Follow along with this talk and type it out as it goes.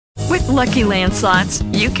Lucky Land Slots,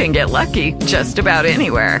 you can get lucky just about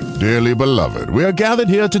anywhere. Dearly beloved, we are gathered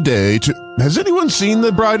here today to... Has anyone seen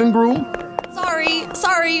the bride and groom?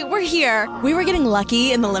 Sorry, we're here. We were getting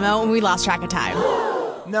lucky in the limo and we lost track of time.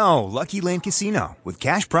 No, Lucky Land Casino, with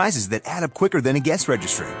cash prizes that add up quicker than a guest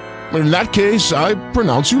registry. In that case, I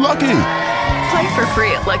pronounce you lucky. Play for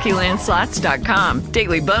free at LuckyLandSlots.com.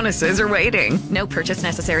 Daily bonuses are waiting. No purchase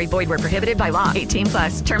necessary. Void where prohibited by law. 18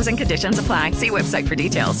 plus. Terms and conditions apply. See website for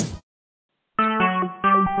details.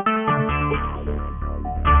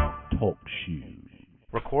 Talk shoes.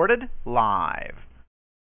 Recorded live.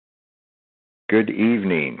 Good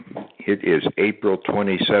evening. It is April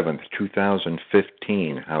 27th,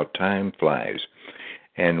 2015. How time flies.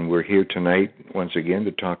 And we're here tonight, once again,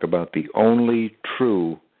 to talk about the only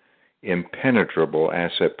true impenetrable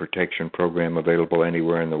asset protection program available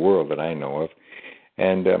anywhere in the world that I know of.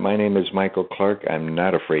 And my name is Michael Clark. I'm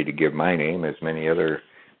not afraid to give my name, as many other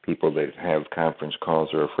people that have conference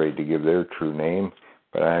calls are afraid to give their true name.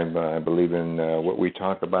 But I believe in what we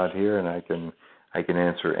talk about here, and I can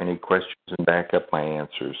answer any questions and back up my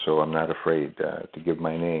answers, so I'm not afraid to give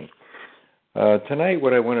my name. Tonight,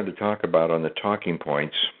 what I wanted to talk about on the talking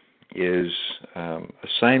points is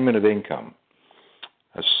assignment of income.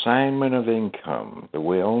 Assignment of income, the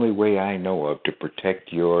only way I know of to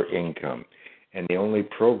protect your income, and the only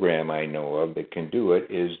program I know of that can do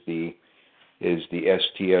it is the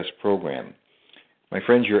STS program. My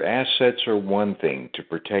friends, your assets are one thing. To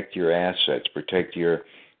protect your assets, protect your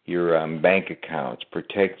bank accounts,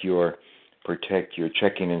 protect your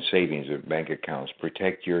checking and savings of bank accounts,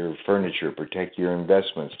 protect your furniture, protect your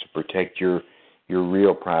investments, to protect your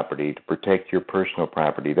real property, to protect your personal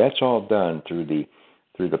property. That's all done through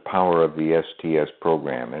the power of the STS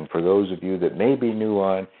program. And for those of you that may be new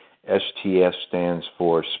on, STS stands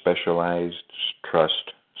for Specialized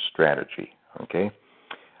Trust Strategy. Okay,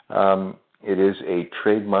 it is a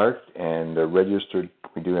trademarked and registered.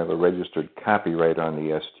 We do have a registered copyright on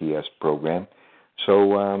the STS program.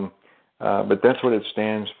 So, but that's what it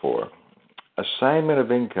stands for. Assignment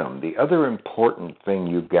of income. The other important thing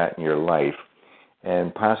you've got in your life,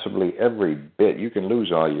 and possibly every bit, you can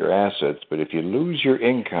lose all your assets, but if you lose your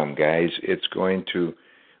income, guys, it's going to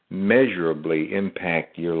measurably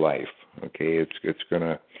impact your life. Okay, it's going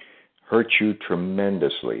to hurt you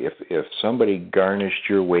tremendously. If somebody garnished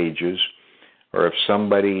your wages, or if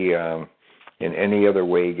somebody in any other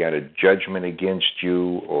way got a judgment against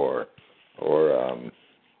you, or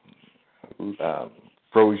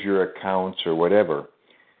froze your accounts or whatever,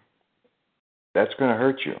 that's going to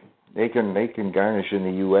hurt you. They can garnish in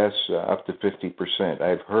the U.S. Up to 50%.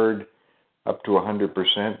 I've heard up to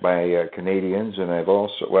 100% by Canadians, and I've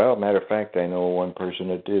also, matter of fact, I know one person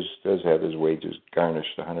that does have his wages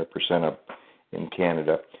garnished 100% up in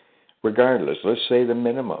Canada. Regardless, let's say the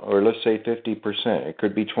minimum, or let's say 50%. It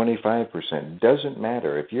could be 25%. It doesn't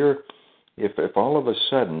matter. If all of a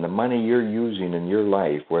sudden the money you're using in your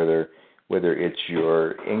life, whether it's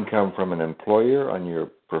your income from an employer on your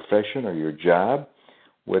profession or your job,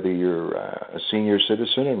 whether you're a senior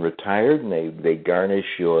citizen and retired and they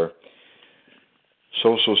garnish your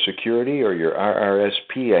Social Security or your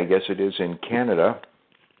RRSP, I guess it is in Canada,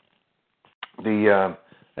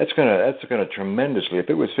 that's gonna tremendously. If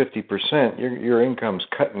it was 50%, your income's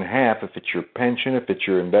cut in half. If it's your pension, if it's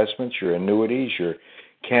your investments, your annuities, your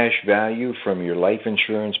cash value from your life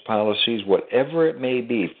insurance policies, whatever it may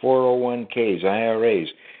be, 401ks, IRAs,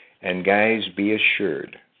 and guys, be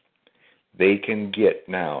assured, they can get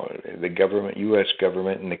now, the government, U.S.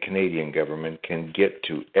 government and the Canadian government can get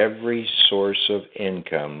to every source of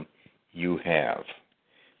income you have.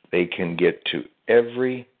 They can get to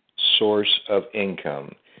every source of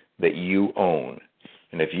income that you own.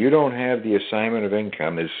 And if you don't have the assignment of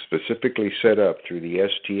income as specifically set up through the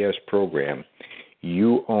STS program,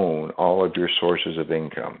 you own all of your sources of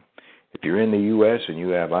income. If you're in the U.S. and you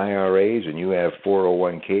have IRAs and you have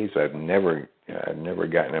 401ks, I've never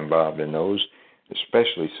gotten involved in those,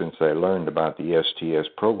 especially since I learned about the STS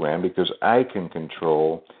program, because I can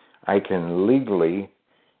legally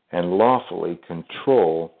and lawfully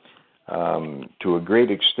control to a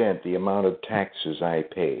great extent the amount of taxes I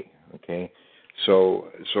pay. Okay, so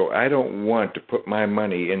I don't want to put my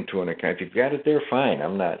money into an account. If you've got it there, fine.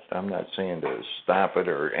 I'm not saying to stop it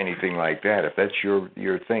or anything like that. If that's your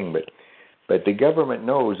thing, but the government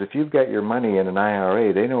knows if you've got your money in an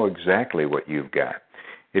IRA, they know exactly what you've got.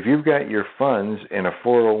 If you've got your funds in a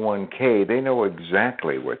 401k, they know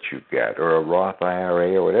exactly what you've got, or a Roth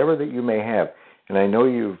IRA, or whatever that you may have. And I know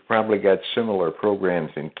you've probably got similar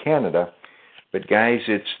programs in Canada, but guys,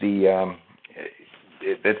 it's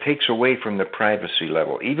it takes away from the privacy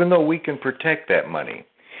level. Even though we can protect that money,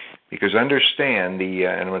 Because understand and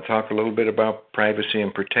I'm going to talk a little bit about privacy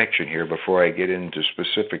and protection here before I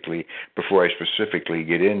specifically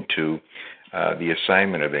get into the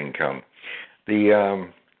assignment of income. They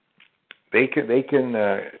can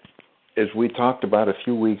as we talked about a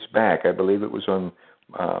few weeks back, I believe it was on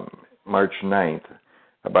March 9th,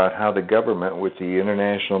 about how the government with the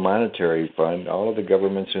International Monetary Fund, all of the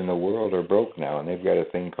governments in the world are broke now, and they've got a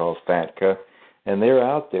thing called FATCA, and they're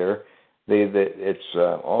out there. It's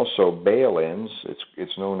also bail-ins.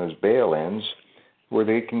 It's known as bail-ins, where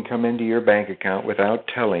they can come into your bank account without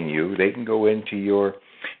telling you. They can go into your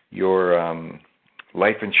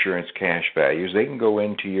life insurance cash values. They can go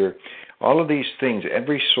into all of these things,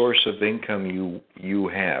 every source of income you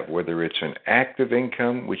have, whether it's an active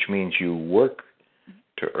income, which means you work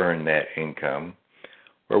to earn that income,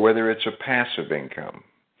 or whether it's a passive income,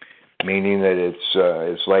 meaning that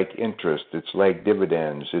it's like interest, it's like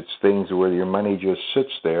dividends, it's things where your money just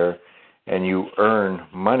sits there and you earn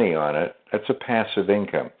money on it. That's a passive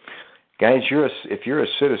income. Guys, if you're a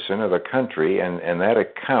citizen of a country and that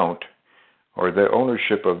account or the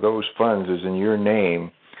ownership of those funds is in your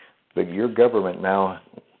name, that your government now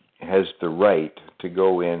has the right to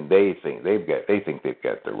go in. They think they've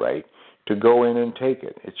got the right to go in and take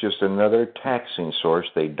it. It's just another taxing source.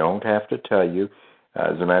 They don't have to tell you.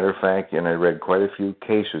 As a matter of fact, and I read quite a few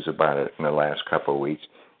cases about it in the last couple of weeks,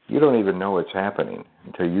 you don't even know it's happening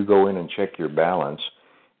until you go in and check your balance,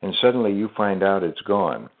 and suddenly you find out it's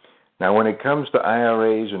gone. Now, when it comes to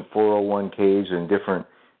IRAs and 401ks and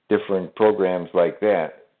different programs like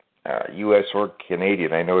that, U.S. or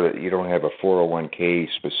Canadian, I know that you don't have a 401k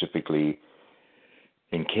specifically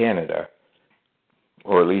in Canada,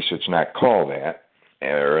 or at least it's not called that,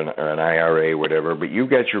 or an IRA, whatever, but you've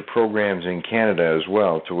got your programs in Canada as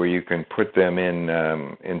well to where you can put them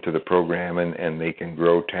into the program and they can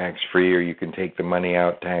grow tax-free, or you can take the money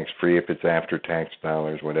out tax-free if it's after-tax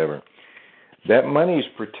dollars, whatever. That money is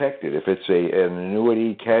protected. If it's an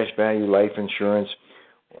annuity, cash value, life insurance,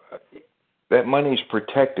 that money's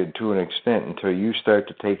protected to an extent until you start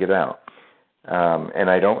to take it out. And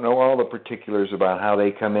I don't know all the particulars about how they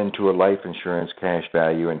come into a life insurance cash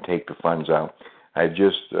value and take the funds out. I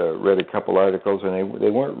just read a couple articles, and they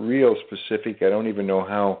weren't real specific. I don't even know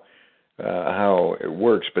how it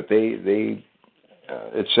works, but it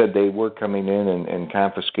said they were coming in and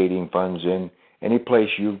confiscating funds in any place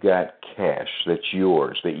you've got cash that's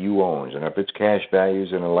yours, that you own. And if it's cash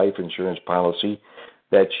values in a life insurance policy,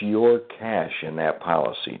 that's your cash in that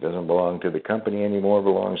policy. It doesn't belong to the company anymore, it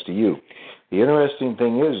belongs to you. The interesting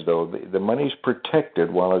thing is, though, the money's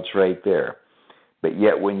protected while it's right there. But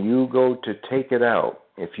yet when you go to take it out,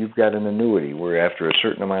 if you've got an annuity where after a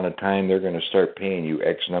certain amount of time they're going to start paying you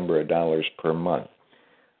X number of dollars per month,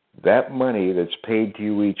 that money that's paid to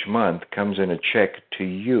you each month comes in a check to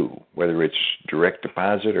you, whether it's direct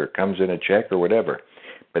deposit or comes in a check or whatever.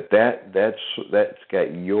 But that's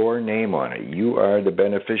got your name on it. You are the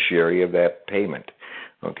beneficiary of that payment.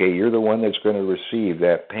 Okay, you're the one that's going to receive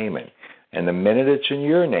that payment. And the minute it's in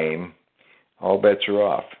your name, all bets are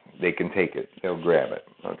off. They can take it. They'll grab it.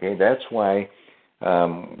 Okay, that's why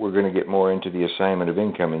we're going to get more into the assignment of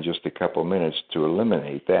income in just a couple minutes to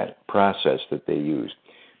eliminate that process that they use.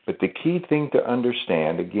 But the key thing to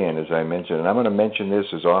understand, again, as I mentioned, and I'm going to mention this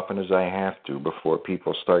as often as I have to before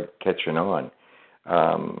people start catching on,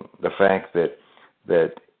 the fact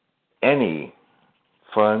that any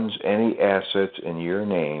funds, any assets in your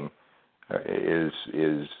name is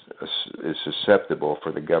susceptible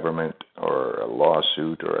for the government or a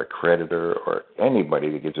lawsuit or a creditor or anybody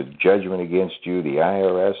that gets a judgment against you, the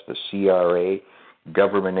IRS, the CRA,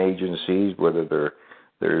 government agencies, whether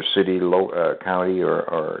they're city, county,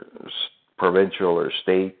 or provincial or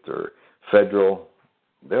state or federal.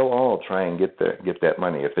 They'll all try and get that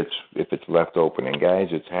money if it's left open. And guys,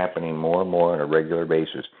 it's happening more and more on a regular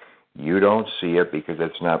basis. You don't see it because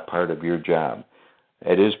it's not part of your job.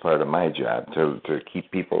 It is part of my job to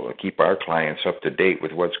keep our clients up to date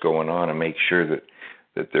with what's going on and make sure that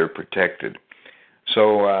they're protected.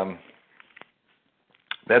 So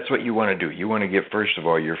that's what you want to do. You want to get, first of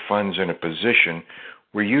all, your funds in a position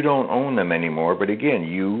where you don't own them anymore, but again,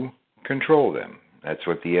 you control them. That's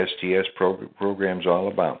what the STS program's all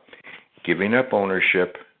about. Giving up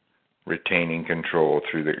ownership, retaining control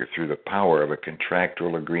through the power of a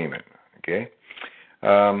contractual agreement. Okay?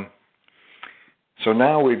 So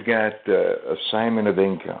now we've got assignment of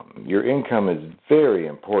income. Your income is very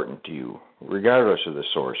important to you, regardless of the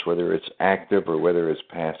source, whether it's active or whether it's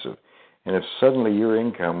passive. And if suddenly your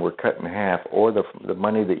income were cut in half, or the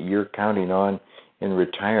money that you're counting on in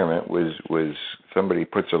retirement was somebody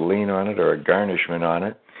puts a lien on it or a garnishment on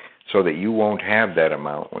it, so that you won't have that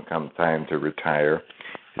amount when come time to retire.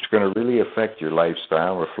 It's going to really affect your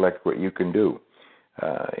lifestyle, reflect what you can do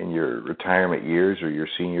in your retirement years or your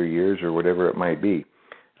senior years or whatever it might be.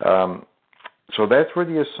 So that's where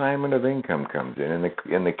the assignment of income comes in.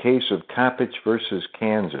 In the case of Coppage versus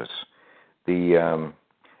Kansas, and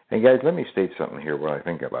guys, let me state something here while I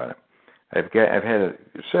think about it. I've had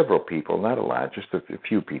several people, not a lot, just a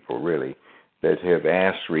few people really, that have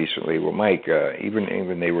asked recently. Well, Mike,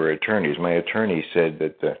 even they were attorneys. My attorney said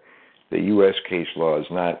that the U.S. case law is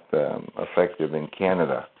not effective in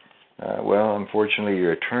Canada. Well, unfortunately,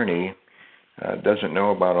 your attorney doesn't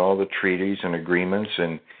know about all the treaties and agreements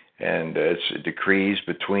and its decrees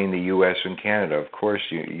between the U.S. and Canada. Of course,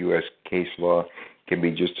 U.S. case law can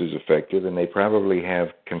be just as effective, and they probably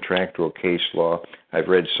have contractual case law. I've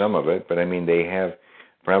read some of it, but I mean they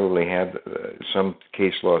probably have some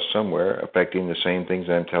case law somewhere affecting the same things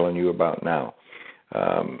I'm telling you about now.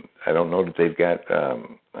 I don't know that they've got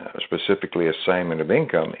specifically assignment of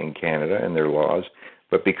income in Canada and their laws,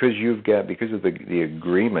 but because of the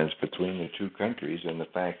agreements between the two countries and the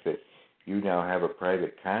fact that you now have a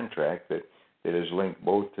private contract that is linked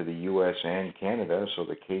both to the U.S. and Canada, so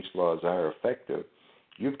the case laws are effective,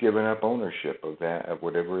 you've given up ownership of that, of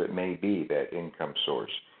whatever it may be, that income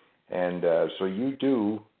source. And so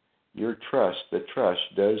the trust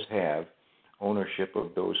does have ownership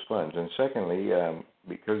of those funds. And secondly,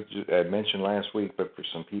 because I mentioned last week, but for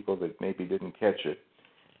some people that maybe didn't catch it,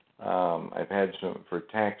 I've had some for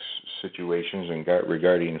tax situations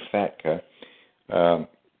regarding FATCA,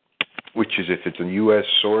 which is if it's a U.S.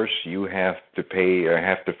 source, you have to pay or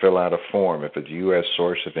have to fill out a form if it's a U.S.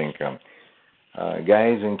 source of income.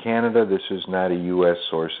 Guys, in Canada, this is not a U.S.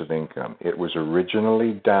 source of income. It was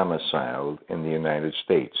originally domiciled in the United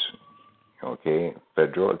States. Okay,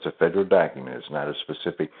 it's a federal document. It's not a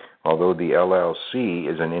specific. Although the LLC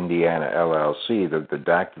is an Indiana LLC,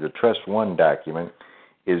 the Trust 1 document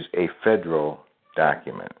is a federal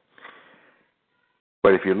document.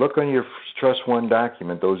 But if you look on your Trust 1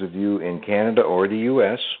 document, those of you in Canada or the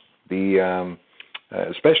U.S.,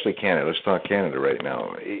 especially Canada, let's talk Canada right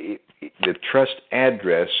now, the trust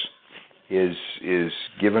address is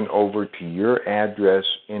given over to your address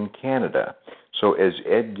in Canada. So as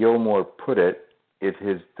Ed Gilmore put it,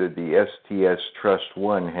 the STS Trust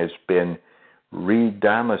 1 has been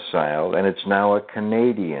re-domiciled, and it's now a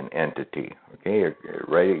Canadian entity. Okay,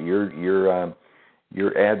 right at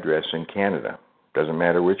your address in Canada. Doesn't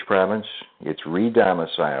matter which province, it's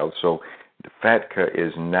re-domiciled. So FATCA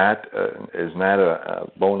is not a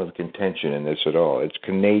bone of contention in this at all. It's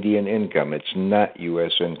Canadian income. It's not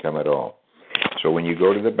U.S. income at all. So when you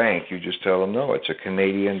go to the bank, you just tell them, no, it's a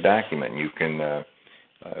Canadian document. You can,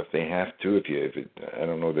 if they have to, I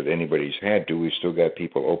don't know that anybody's had to. We've still got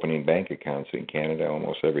people opening bank accounts in Canada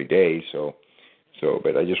almost every day.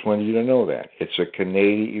 But I just wanted you to know that it's a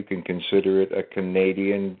Canadian. You can consider it a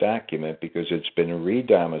Canadian document because it's been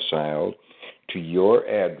re-domiciled to your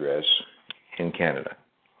address in Canada.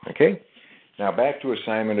 Okay? Now back to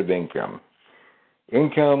assignment of income.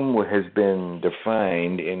 Income has been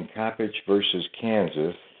defined in Coppage versus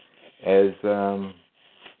Kansas as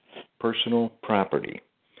personal property.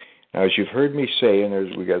 Now, as you've heard me say,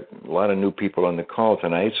 and we got a lot of new people on the call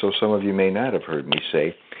tonight, so some of you may not have heard me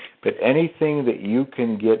say, but anything that you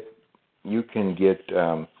can get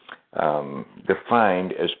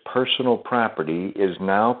defined as personal property is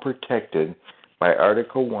now protected by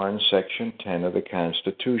Article 1, Section 10 of the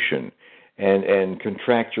Constitution, and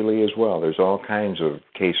contractually as well. There's all kinds of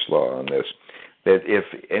case law on this, that if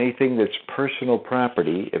anything that's personal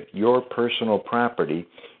property, if your personal property,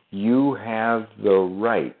 you have the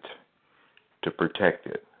right to protect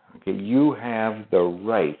it. Okay, you have the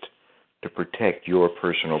right to protect your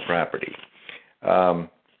personal property.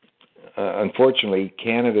 Unfortunately,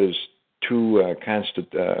 Canada's two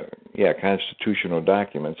constitutional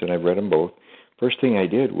documents, and I've read them both. First thing I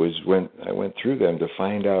did was when I went through them to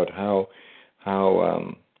find out how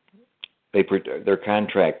their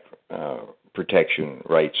contract protection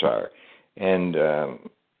rights are, and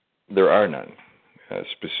there are none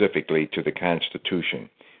specifically to the Constitution.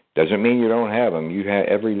 Doesn't mean you don't have them. You have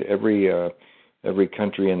every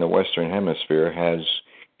country in the Western Hemisphere has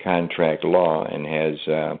contract law and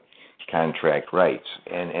has contract rights,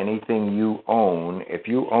 and anything you own, if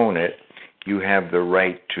you own it, you have the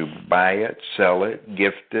right to buy it, sell it,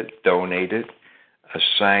 gift it, donate it,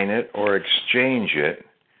 assign it, or exchange it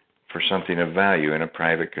for something of value in a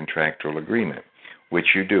private contractual agreement,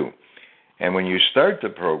 which you do. And when you start the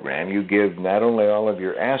program, you give not only all of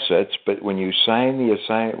your assets, but when you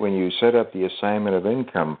when you set up the assignment of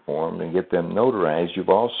income form and get them notarized, you've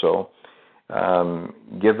also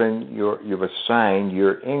you've assigned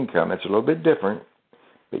your income. It's a little bit different,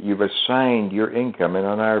 but you've assigned your income, and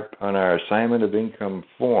on our assignment of income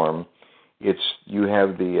form, you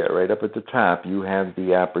have the right up at the top. You have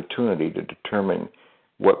the opportunity to determine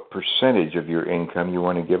what percentage of your income you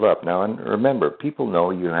want to give up. Now, and remember, people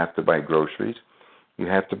know you have to buy groceries, you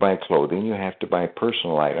have to buy clothing, you have to buy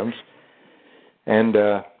personal items, and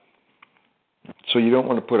so you don't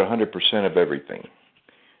want to put 100% of everything.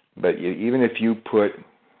 But even if you put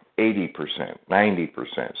 80%,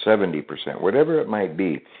 90%, 70%, whatever it might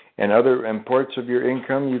be, and parts of your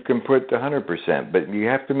income you can put 100%, but you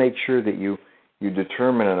have to make sure that you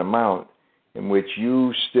determine an amount in which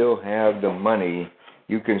you still have the money.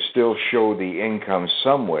 You can still show the income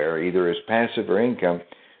somewhere, either as passive or income,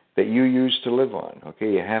 that you use to live on.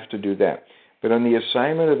 Okay, you have to do that. But on the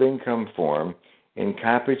assignment of income form in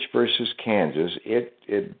Coppage versus Kansas,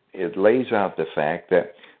 it lays out the fact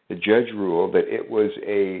that the judge ruled that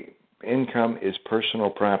income is personal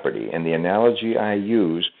property, and the analogy I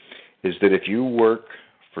use is that if you work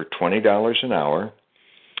for $20 an hour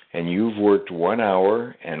and you've worked 1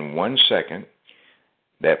 hour and 1 second,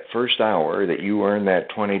 that first hour that you earn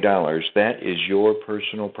that $20, that is your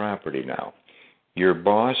personal property now. Your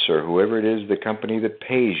boss or whoever it is, the company that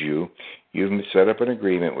pays you, you've set up an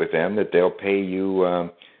agreement with them that they'll pay you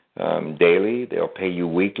daily, they'll pay you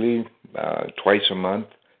weekly, twice a month,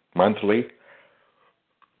 monthly.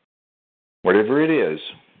 Whatever it is,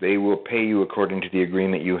 they will pay you according to the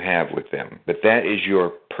agreement you have with them. But that is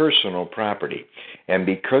your personal property. And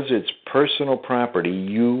because it's personal property,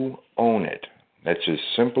 you own it. That's as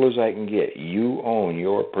simple as I can get. You own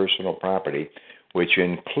your personal property, which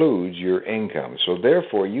includes your income. So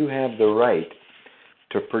therefore, you have the right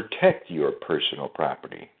to protect your personal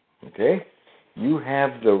property. Okay? You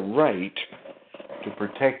have the right to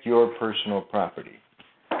protect your personal property.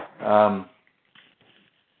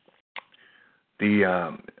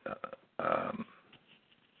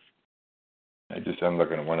 I'm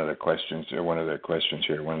looking at one of the questions here, one of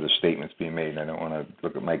the statements being made, and I don't want to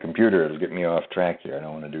look at my computer. It'll get me off track here. I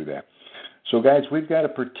don't want to do that. So, guys, we've got to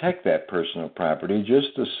protect that personal property just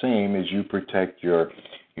the same as you protect your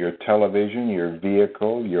television, your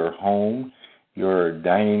vehicle, your home, your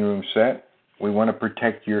dining room set. We want to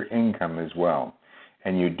protect your income as well.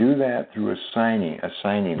 And you do that through assigning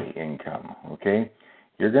the income, okay?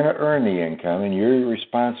 You're going to earn the income, and you're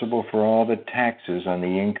responsible for all the taxes on the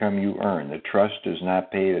income you earn. The trust does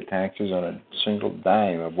not pay the taxes on a single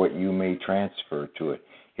dime of what you may transfer to it.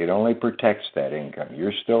 It only protects that income.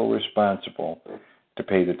 You're still responsible to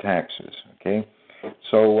pay the taxes, okay?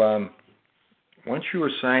 So once you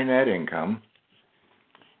assign that income,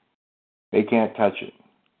 they can't touch it.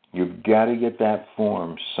 You've got to get that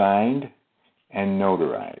form signed and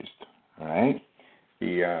notarized, all right?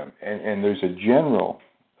 And there's a general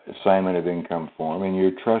assignment of income form in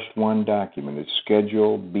your Trust 1 document. It's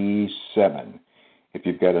Schedule B7. If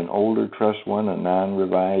you've got an older Trust 1, a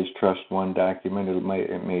non-revised Trust 1 document,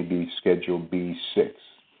 it may be Schedule B6.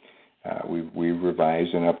 We've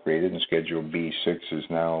revised and upgraded, and Schedule B6 is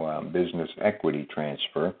now business equity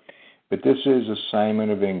transfer. But this is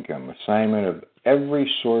assignment of income, assignment of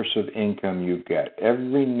every source of income you've got.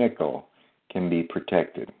 Every nickel can be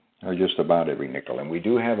protected, or just about every nickel. And we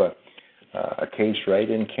do have a case right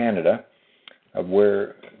in Canada of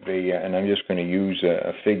where they, and I'm just going to use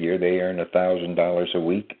a figure, they earn $1,000 a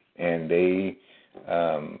week, and they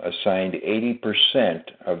assigned 80%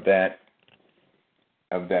 of that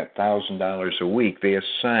 $1,000 a week, they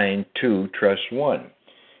assigned to Trust 1.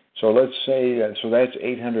 So let's say, so that's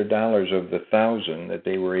 $800 of the $1,000 that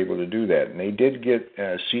they were able to do that. And they did get,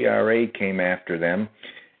 CRA came after them,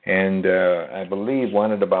 and I believe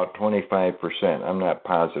wanted about 25%. I'm not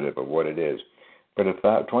positive of what it is. But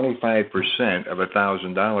about 25% of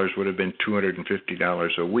 $1,000 would have been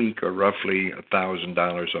 $250 a week, or roughly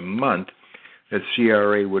 $1,000 a month that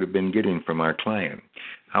CRA would have been getting from our client.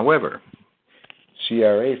 However,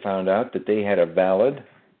 CRA found out that they had a valid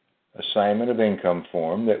assignment of income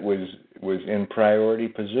form that was in priority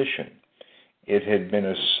position. It had been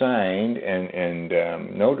assigned and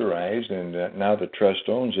notarized, and now the trust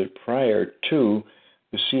owns it prior to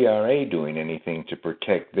the CRA doing anything to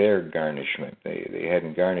protect their garnishment. They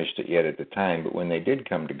hadn't garnished it yet at the time, but when they did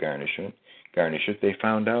come to garnish it, they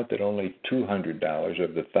found out that only $200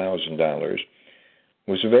 of the $1,000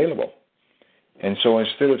 was available. And so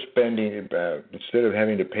instead of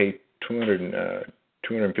having to pay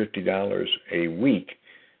 $250 a week,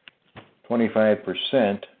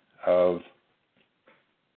 25% of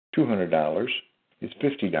 $200 is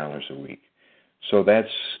 $50 a week. So that's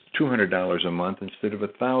 $200 a month instead of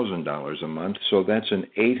 $1,000 a month. So that's an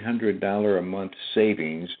 $800 a month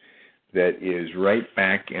savings that is right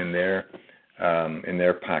back in their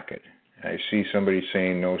pocket. I see somebody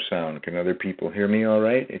saying no sound. Can other people hear me all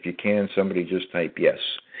right? If you can, somebody just type yes.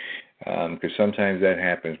 Because sometimes that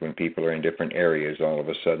happens when people are in different areas. All of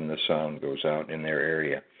a sudden the sound goes out in their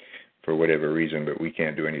area for whatever reason, but we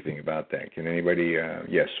can't do anything about that. Can anybody?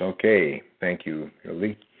 Yes. Okay. Thank you,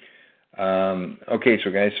 Hildy. Okay,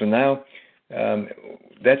 so guys, so now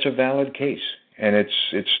that's a valid case, and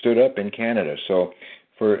it's stood up in Canada. So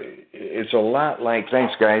it's a lot like,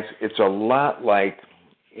 thanks guys, it's a lot like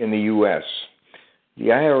in the U.S. The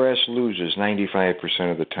IRS loses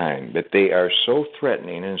 95% of the time, but they are so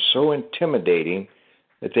threatening and so intimidating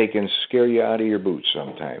that they can scare you out of your boots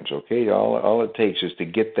sometimes, okay? All it takes is to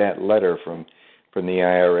get that letter from the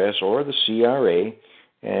IRS or the CRA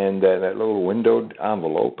and that little windowed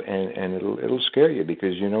envelope, and it'll scare you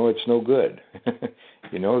because you know it's no good.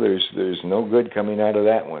 You know there's no good coming out of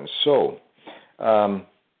that one. So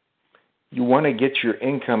you want to get your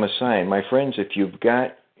income assigned. My friends, if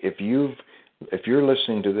you're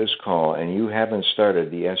listening to this call and you haven't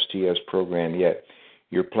started the STS program yet,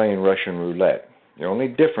 you're playing Russian roulette. The only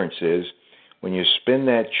difference is when you spin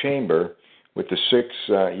that chamber with the 6,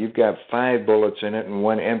 you've got 5 bullets in it and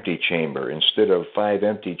 1 empty chamber instead of 5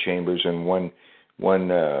 empty chambers and one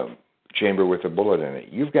chamber with a bullet in it.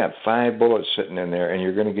 You've got 5 bullets sitting in there and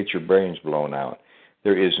you're going to get your brains blown out.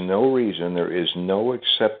 There is no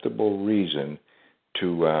acceptable reason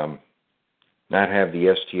to not have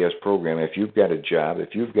the STS program. If you've got a job,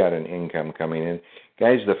 if you've got an income coming in,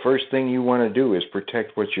 guys, the first thing you want to do is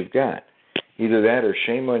protect what you've got. Either that or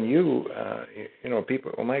shame on you.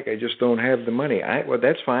 People, well, Mike, I just don't have the money. Well,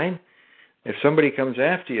 that's fine. If somebody comes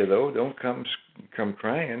after you, though, don't come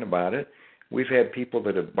crying about it. We've had people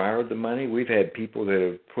that have borrowed the money. We've had people that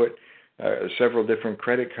have put several different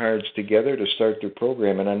credit cards together to start their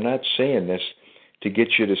program. And I'm not saying this to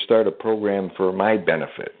get you to start a program for my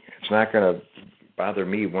benefit. It's not going to bother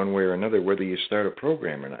me one way or another whether you start a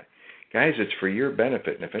program or not. Guys, it's for your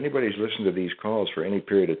benefit. And if anybody's listened to these calls for any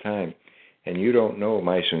period of time, and you don't know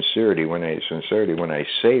my sincerity when I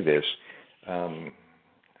say this,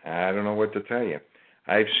 I don't know what to tell you.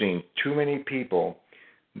 I've seen too many people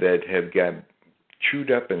that have got chewed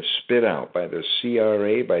up and spit out by the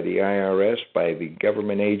CRA, by the IRS, by the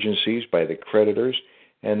government agencies, by the creditors,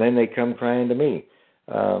 and then they come crying to me.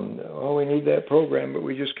 We need that program, but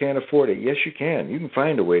we just can't afford it. Yes, you can. You can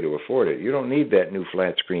find a way to afford it. You don't need that new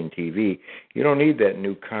flat screen TV. You don't need that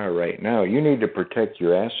new car right now. You need to protect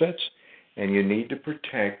your assets, and you need to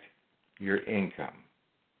protect your income.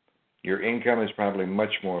 Your income is probably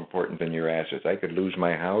much more important than your assets. I could lose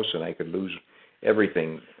my house and I could lose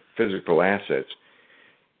everything, physical assets.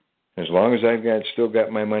 As long as I've still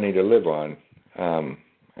got my money to live on,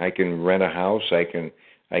 I can rent a house, I can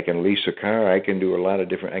lease a car, I can do a lot of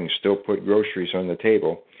different, I can still put groceries on the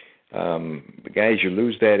table. But guys, you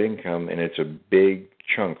lose that income and it's a big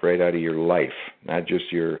chunk right out of your life, not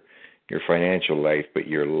just your financial life, but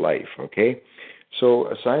your life, okay? So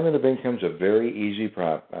assignment of income is a very easy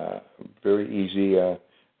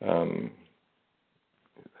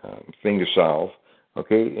thing to solve,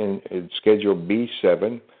 okay? In Schedule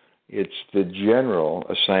B7, it's the general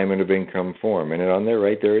assignment of income form, and on there,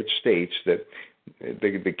 right there, it states that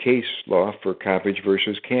the case law for Coppedge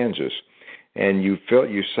versus Kansas, and you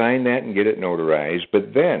sign that and get it notarized.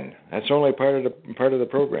 But then that's only part of the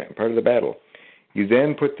program, part of the battle. You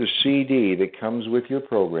then put the CD that comes with your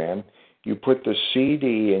program. You put the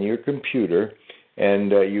CD in your computer,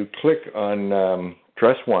 and you click on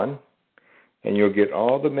Trust 1, and you'll get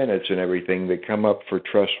all the minutes and everything that come up for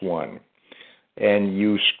Trust 1. And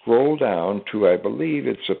you scroll down to, I believe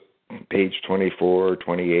it's page 24 or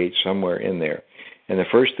 28, somewhere in there. And the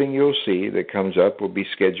first thing you'll see that comes up will be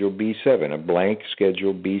Schedule B7, a blank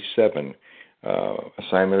Schedule B7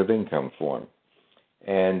 assignment of income form.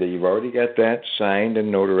 And you've already got that signed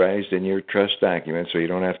and notarized in your trust document, so you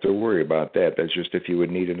don't have to worry about that. That's just if you would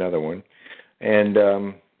need another one. And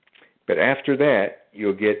but after that,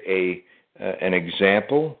 you'll get an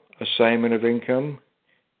example assignment of income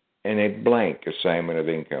and a blank assignment of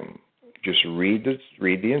income. Just read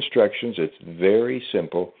the instructions. It's very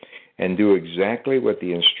simple, and do exactly what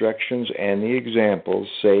the instructions and the examples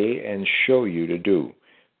say and show you to do.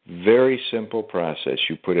 Very simple process.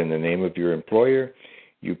 You put in the name of your employer.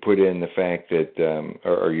 You put in the fact that,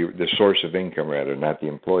 the source of income rather, not the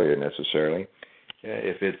employer necessarily.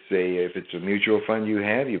 If it's a mutual fund you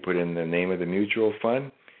have, you put in the name of the mutual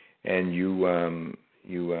fund, and you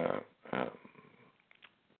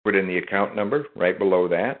put in the account number right below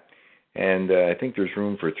that, And I think there's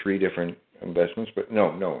room for 3 different investments, but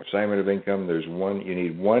no, assignment of income, there's one, you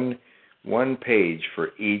need one page for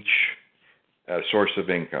each source of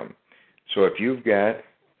income. So if you've got,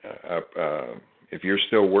 if you're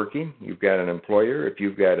still working, you've got an employer, if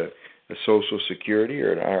you've got a Social Security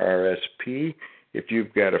or an RRSP, if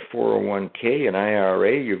you've got a 401k, an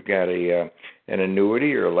IRA, you've got an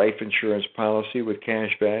annuity or a life insurance policy with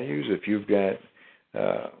cash values, if you've got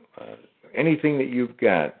anything that you've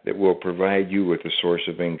got that will provide you with a source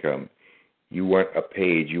of income, you want a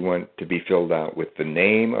page, you want to be filled out with the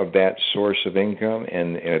name of that source of income,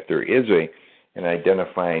 and if there is an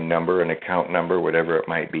identifying number, an account number, whatever it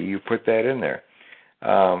might be, you put that in there.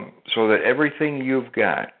 So that everything you've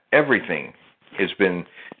got, everything has been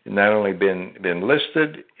not only been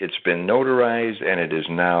listed, it's been notarized, and it is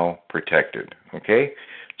now protected. Okay?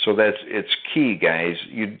 So it's key, guys.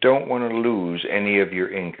 You don't want to lose any of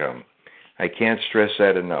your income. I can't stress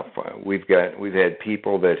that enough. We've had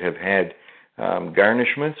people that have had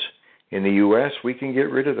garnishments in the U.S. We can get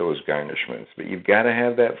rid of those garnishments, but you've got to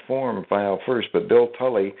have that form filed first. But Bill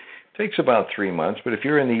Tully takes about 3 months. But if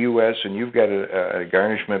you're in the U.S. and you've got a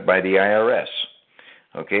garnishment by the IRS,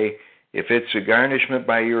 okay, if it's a garnishment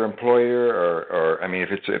by your employer, or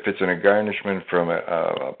if it's a garnishment from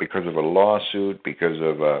because of a lawsuit, because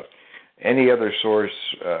of any other source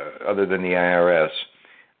other than the IRS,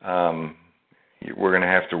 we're going to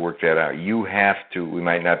have to work that out. You have to. We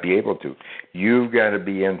might not be able to. You've got to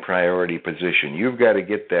be in priority position. You've got to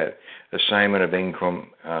get that assignment of income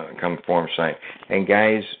form signed. And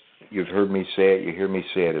guys, you've heard me say it. You hear me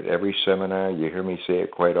say it at every seminar. You hear me say it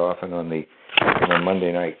quite often on the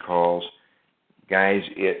Monday night calls. Guys,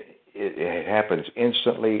 it happens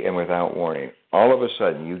instantly and without warning. All of a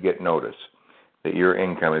sudden, you get notice that your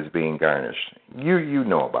income is being garnished. You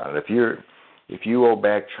know about it. If you owe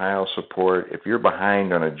back child support, if you're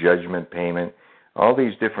behind on a judgment payment, all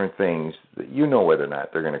these different things, you know whether or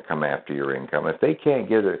not they're going to come after your income. If they can't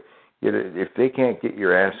if they can't get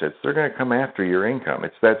your assets, they're going to come after your income.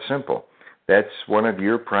 It's that simple. That's one of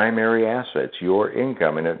your primary assets, your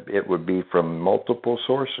income, and it would be from multiple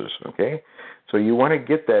sources, okay? So you want to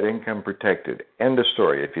get that income protected. End of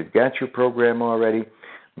story. If you've got your program already,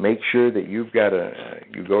 make sure that you've got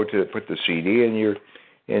you go to put the CD in your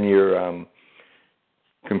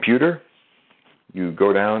computer, you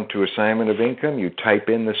go down to assignment of income, you type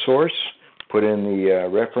in the source, put in the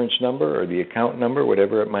reference number or the account number,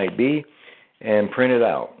 whatever it might be, and print it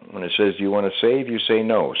out. When it says, do you want to save, you say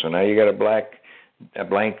no. So now you got a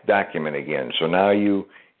blank document again. So now you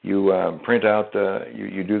print out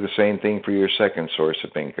you do the same thing for your second source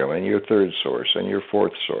of income and your third source and your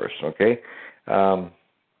fourth source, okay?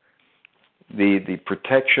 The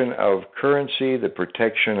protection of currency, the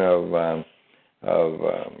protection of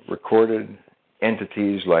recorded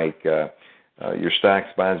entities like your stocks,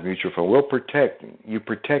 bonds, mutual fund will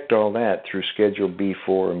protect all that through Schedule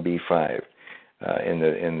B4 and B5 in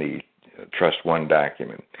the Trust 1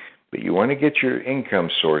 document. But you want to get your income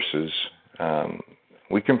sources.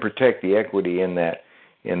 We can protect the equity in that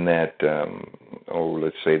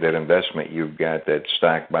let's say that investment you've got, that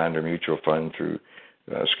stock, bond, or mutual fund through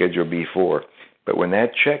Schedule B4. But when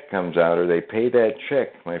that check comes out or they pay that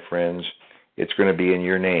check, my friends, it's going to be in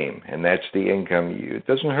your name, and that's the income. It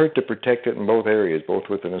doesn't hurt to protect it in both areas, both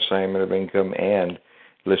with an assignment of income and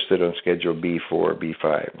listed on Schedule B4 or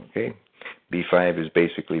B5. Okay, B5 is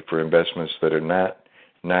basically for investments that are not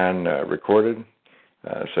non-recorded,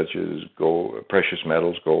 such as gold, precious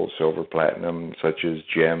metals, gold, silver, platinum, such as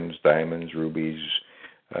gems, diamonds, rubies,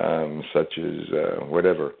 such as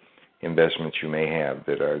whatever investments you may have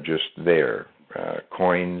that are just there.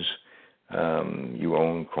 Coins. You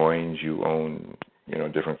own coins, you own,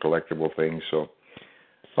 different collectible things. So,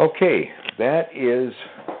 okay, that is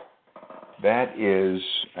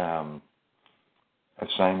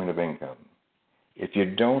assignment of income. If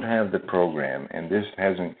you don't have the program and this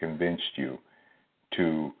hasn't convinced you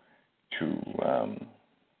to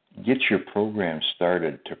get your program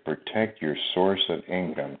started to protect your source of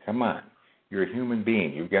income, come on. You're a human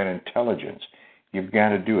being. You've got intelligence. You've got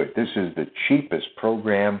to do it. This is the cheapest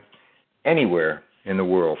program anywhere in the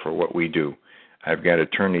world for what we do. I've got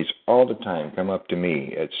attorneys all the time come up to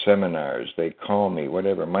me at seminars. They call me,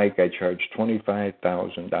 whatever. Mike, I charge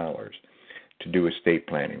 $25,000 to do estate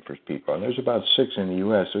planning for people. And there's about 6 in the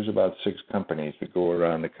U.S. There's about 6 companies that go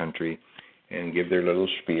around the country and give their little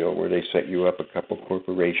spiel where they set you up a couple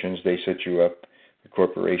corporations. They set you up. The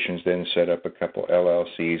corporations then set up a couple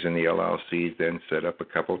LLCs, and the LLCs then set up a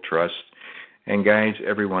couple trusts. And guys,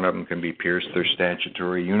 every one of them can be pierced. They're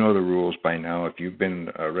statutory. You know the rules by now. If you've been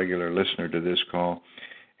a regular listener to this call,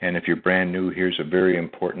 And if you're brand new, here's a very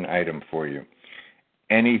important item for you.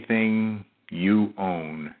 Anything you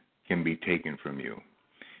own can be taken from you.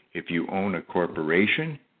 If you own a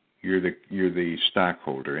corporation, you're the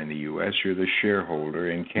stockholder. In the U.S., you're the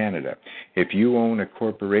shareholder. In Canada, if you own a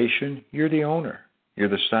corporation, you're the owner. You're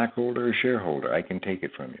the stockholder or shareholder. I can take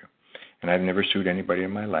it from you. And I've never sued anybody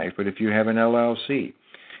in my life. But if you have an LLC,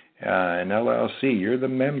 you're the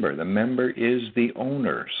member. The member is the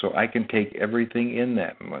owner. So I can take everything in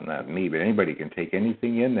that. Well, not me, but anybody can take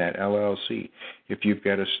anything in that LLC. If you've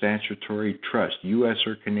got a statutory trust, U.S.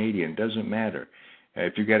 or Canadian, doesn't matter.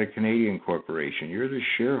 If you've got a Canadian corporation, you're the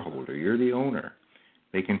shareholder. You're the owner.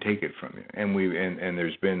 They can take it from you. And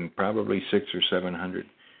there's been probably 600 or 700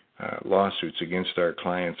 lawsuits against our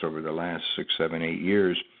clients over the last 6, 7, 8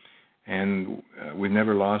 years. And we've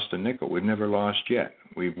never lost a nickel. We've never lost yet.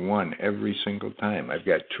 We've won every single time. I've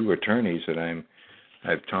got 2 attorneys that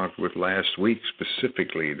I've talked with last week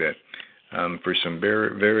specifically that for some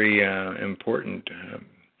very, very important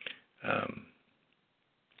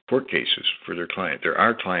court cases for their client. They're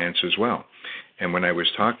our clients as well. And when I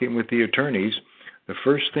was talking with the attorneys, the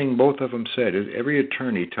first thing both of them said is, every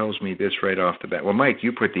attorney tells me this right off the bat. Well, Mike,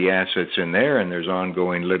 you put the assets in there and there's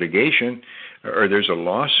ongoing litigation or there's a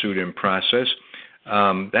lawsuit in process.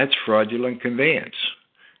 That's fraudulent conveyance.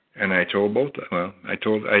 And I told both of them,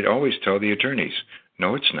 I'd always tell the attorneys,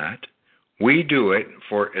 no, it's not. We do it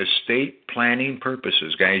for estate planning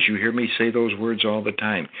purposes. Guys, you hear me say those words all the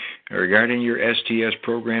time. Regarding your STS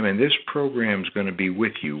program, and this program is going to be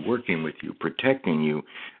with you, working with you, protecting you,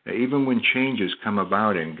 even when changes come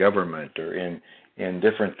about in government or in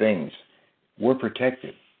different things, we're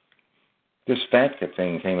protected. This FATCA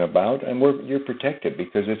thing came about, and you're protected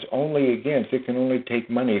because it's only against, it can only take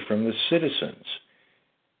money from the citizens.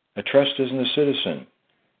 A trust isn't a citizen.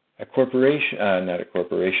 A corporation, an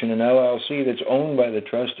LLC that's owned by the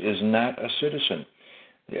trust is not a citizen.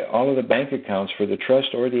 All of the bank accounts for the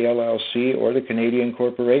trust or the LLC or the Canadian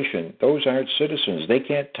corporation, those aren't citizens. They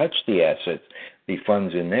can't touch the assets, the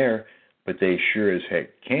funds in there, but they sure as heck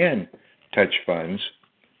can touch funds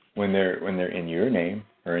when they're in your name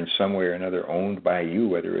or in some way or another owned by you,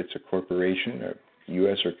 whether it's a corporation or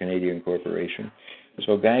U.S. or Canadian corporation.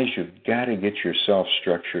 So, guys, you've got to get yourself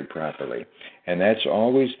structured properly. And that's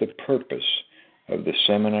always the purpose of the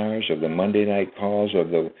seminars, of the Monday night calls, of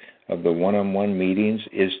the one-on-one meetings,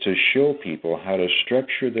 is to show people how to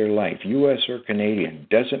structure their life, U.S. or Canadian,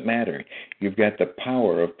 doesn't matter. You've got the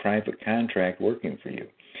power of private contract working for you.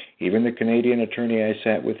 Even the Canadian attorney I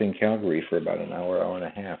sat with in Calgary for about an hour, hour and a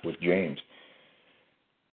half with James,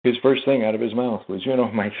 his first thing out of his mouth was,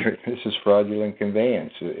 Mike, this is fraudulent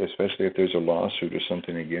conveyance, especially if there's a lawsuit or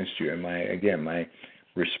something against you. And my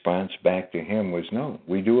response back to him was, no,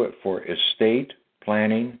 we do it for estate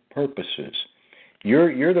planning purposes.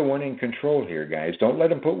 You're the one in control here, guys. Don't let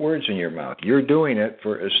them put words in your mouth. You're doing it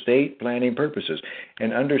for estate planning purposes.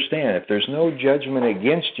 And understand, if there's no judgment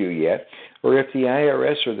against you yet, or if the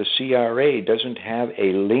IRS or the CRA doesn't have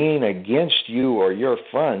a lien against you or your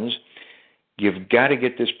funds, you've got to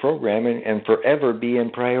get this program and forever be in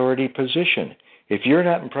priority position. If you're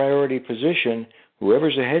not in priority position,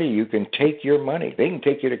 whoever's ahead of you can take your money. They can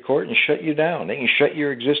take you to court and shut you down. They can shut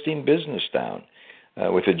your existing business down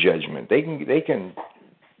with a judgment. They can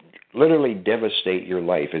literally devastate your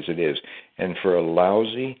life as it is. And for a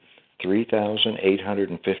lousy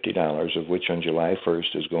 $3,850, of which on July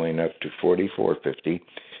 1st is going up to $4,450,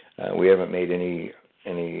 we haven't made any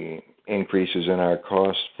increases in our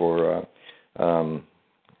costs for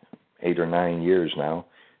 8 or 9 years now.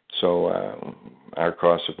 So our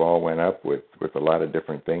costs have all went up with a lot of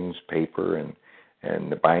different things, paper and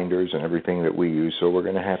the binders and everything that we use. So we're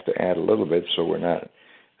going to have to add a little bit so we're not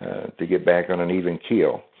to get back on an even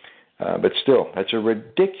keel. But still, that's a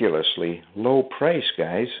ridiculously low price,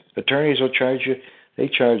 guys. Attorneys will charge you. They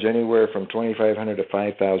charge anywhere from $2,500 to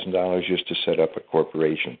 $5,000 just to set up a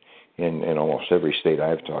corporation. In almost every state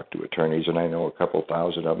I've talked to attorneys, and I know a couple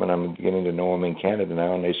thousand of them, and I'm beginning to know them in Canada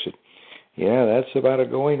now, and they said, yeah, that's about a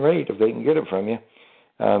going rate if they can get it from you.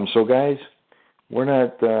 So, guys, we're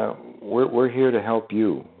not we're here to help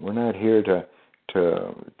you. We're not here to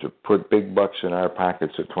put big bucks in our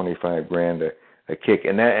pockets at $25,000 a kick,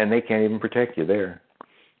 and they can't even protect you there.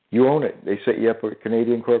 You own it. They set you up with a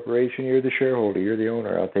Canadian corporation. You're the shareholder. You're the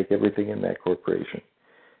owner. I'll take everything in that corporation.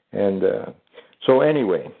 And so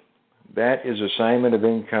anyway, that is assignment of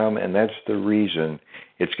income, and that's the reason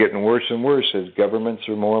it's getting worse and worse as governments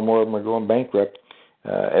are more and more of them are going bankrupt.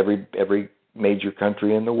 Every major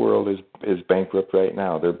country in the world is bankrupt right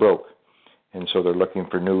now. They're broke, and so they're looking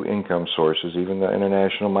for new income sources. Even the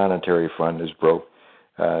International Monetary Fund is broke,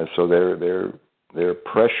 so they're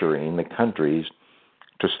pressuring the countries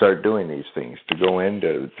to start doing these things, to go in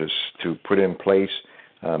to put in place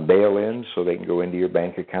bail-ins so they can go into your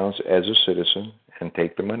bank accounts as a citizen and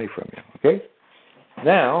take the money from you. Okay?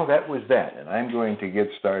 Now, that was that, and I'm going to get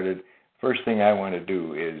started. First thing I want to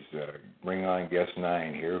do is bring on guest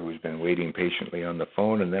 9 here, who's been waiting patiently on the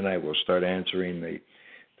phone, and then I will start answering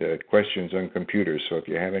the questions on computers. So if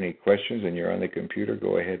you have any questions and you're on the computer,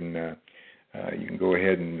 go ahead and you can go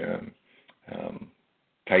ahead and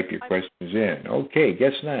type your questions in. Okay,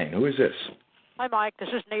 guest 9, who is this? Hi, Mike. This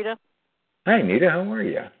is Nita. Hi, Nita. How are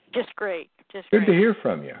you? Just great. Good to hear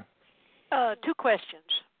from you. 2 questions.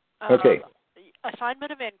 Okay.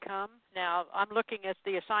 Assignment of income. Now, I'm looking at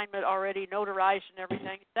the assignment already notarized and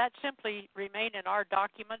everything. Does that simply remain in our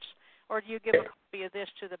documents, or do you give a copy of this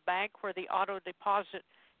to the bank where the auto deposit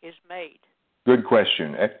is made? Good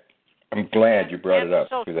question. I'm glad you brought it up,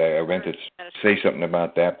 because I meant to say something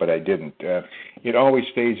about that, but I didn't. It always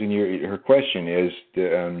stays in her question is,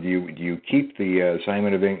 do you keep the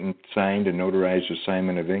signed and notarized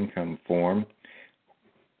assignment of income form,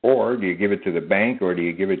 or do you give it to the bank, or do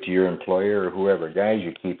you give it to your employer or whoever? Guys,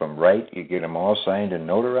 you keep them right. You get them all signed and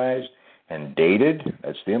notarized and dated.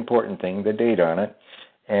 That's the important thing, the date on it.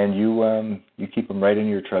 And you keep them right in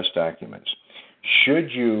your trust documents. Should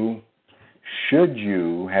you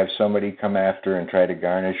have somebody come after and try to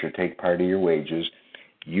garnish or take part of your wages,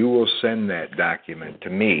 you will send that document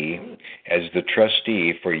to me as the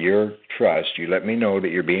trustee for your trust. You let me know that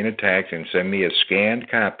you're being attacked and send me a scanned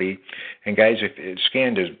copy. And guys, if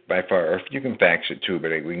scanned is by far, or you can fax it too,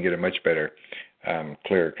 but we can get a much better,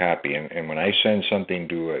 clearer copy. And when I send something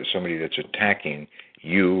to somebody that's attacking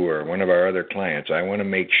you or one of our other clients, I want to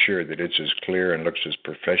make sure that it's as clear and looks as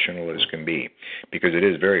professional as can be, because it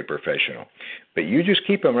is very professional. But you just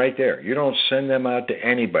keep them right there. You don't send them out to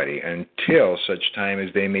anybody until such time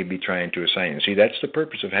as they may be trying to assign. And see, that's the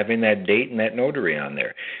purpose of having that date and that notary on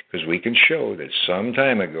there, because we can show that some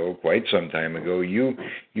time ago, quite some time ago, you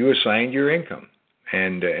assigned your income.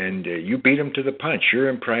 And you beat them to the punch. You're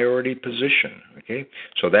in priority position, okay?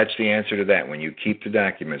 So that's the answer to that, when you keep the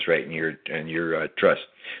documents right in your trust.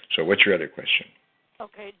 So what's your other question?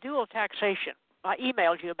 Okay, dual taxation. I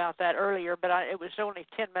emailed you about that earlier, but it was only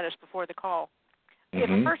 10 minutes before the call. If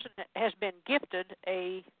a person has been gifted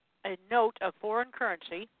a note of foreign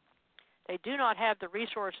currency, they do not have the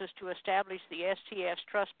resources to establish the STS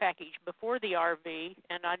trust package before the RV,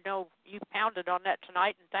 and I know you pounded on that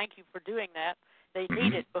tonight, and thank you for doing that. They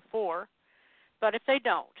need it before, but if they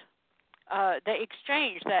don't, they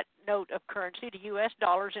exchange that note of currency to U.S.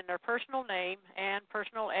 dollars in their personal name and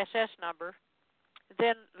personal SS number,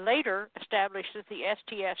 then later establishes the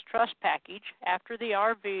STS trust package after the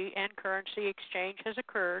RV and currency exchange has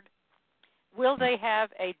occurred. Will they have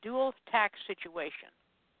a dual tax situation?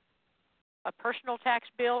 A personal tax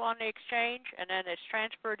bill on the exchange, and then it's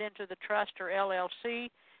transferred into the trust or LLC.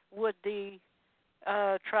 Would the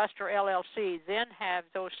trust or LLC then have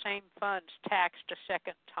those same funds taxed a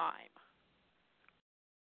second time?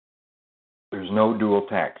 There's no dual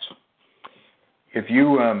tax. If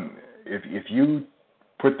you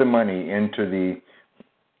put the money into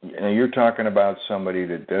now you're talking about somebody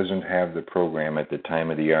that doesn't have the program at the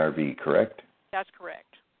time of the RV, correct? That's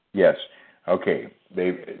correct. Yes. Okay.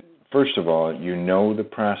 First of all, you know the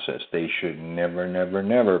process. They should never, never,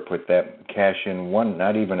 never put that cash in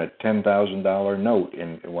not even a $10,000 note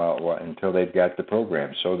until they've got the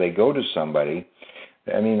program. So they go to somebody.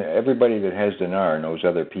 I mean, everybody that has dinar knows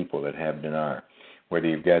other people that have dinar, whether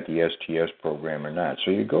you've got the STS program or not.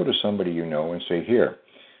 So you go to somebody you know and say, here,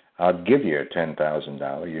 I'll give you a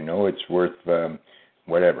 $10,000. You know it's worth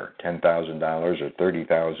whatever, $10,000 or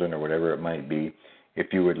 $30,000 or whatever it might be.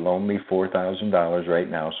 If you would loan me $4,000 right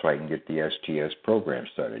now so I can get the STS program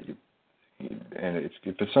started. If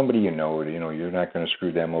it's somebody you know, you're not going to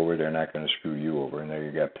screw them over, they're not going to screw you over, and there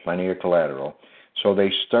you got plenty of collateral. So they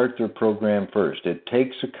start their program first. It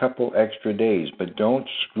takes a couple extra days, but don't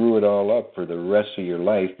screw it all up for the rest of your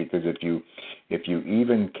life, because if you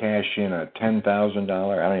even cash in a $10,000,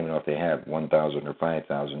 I don't even know if they have $1,000 or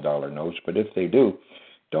 $5,000 notes, but if they do,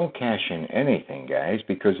 don't cash in anything, guys,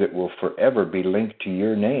 because it will forever be linked to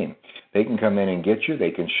your name. They can come in and get you.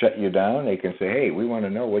 They can shut you down. They can say, hey, we want to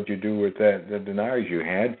know what you do with the dinars you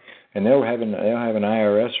had, and they'll have an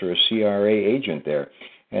IRS or a CRA agent there,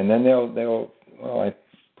 and then you'll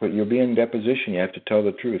be in deposition. You have to tell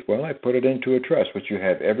the truth. Well, I put it into a trust, which you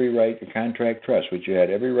have every right, a contract trust, which you had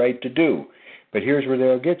every right to do. But here's where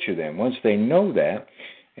they'll get you then. Once they know that,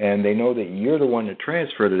 and they know that you're the one that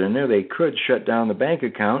transferred it in there, they could shut down the bank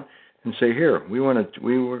account, and say, here, we're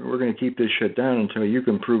going to keep this shut down until you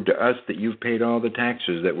can prove to us that you've paid all the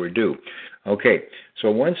taxes that were due. Okay, so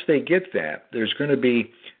once they get that, there's going to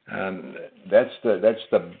be that's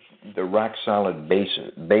the rock solid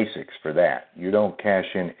basics for that. You don't cash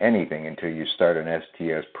in anything until you start an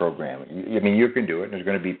STS program. You can do it, and there's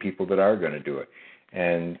going to be people that are going to do it.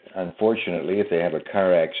 And unfortunately, if they have a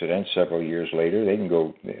car accident several years later, they can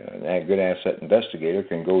go. A good asset investigator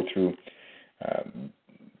can go through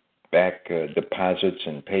back deposits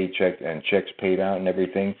and checks paid out and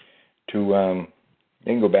everything to.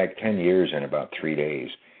 They can go back 10 years in about 3 days.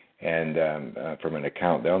 And from an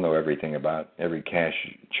account, they'll know everything about every cash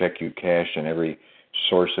check you cashed and every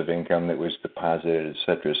source of income that was deposited, et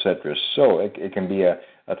cetera, et cetera. So it can be a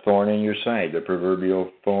thorn in your side, the proverbial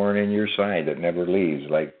thorn in your side that never leaves,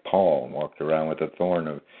 like Paul walked around with a thorn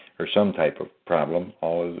or some type of problem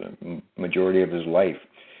all the majority of his life.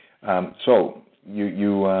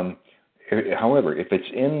 However, if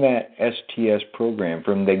it's in that STS program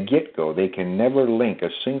from the get-go, they can never link a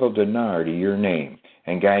single dinar to your name.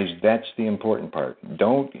 And guys, that's the important part.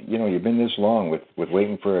 Don't, you've been this long with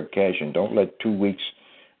waiting for a cash in. Don't let 2 weeks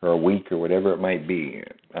or a week or whatever it might be.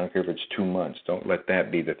 I don't care if it's 2 months. Don't let that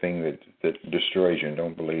be the thing that destroys you. And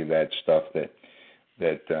don't believe that stuff that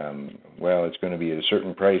it's going to be at a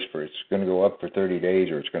certain price it's going to go up for 30 days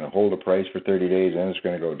or it's going to hold a price for 30 days and it's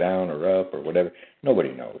going to go down or up or whatever.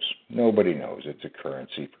 Nobody knows. Nobody knows. It's a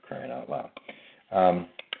currency, for crying out loud.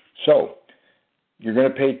 So you're going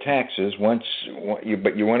to pay taxes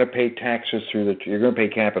but you want to pay taxes you're going to pay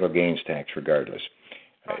capital gains tax regardless,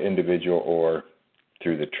 individual or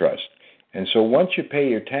through the trust. And so once you pay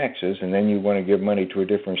your taxes and then you want to give money to a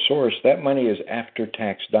different source, that money is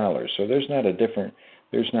after-tax dollars. So there's not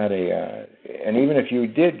and even if you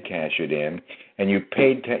did cash it in and you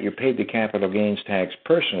paid the capital gains tax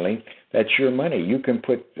personally, that's your money. You can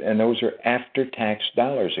and those are after-tax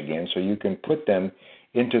dollars again, so you can put them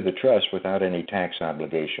into the trust without any tax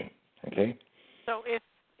obligation. Okay? So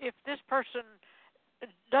if this person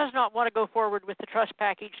does not want to go forward with the trust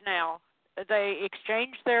package now, they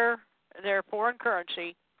exchange their foreign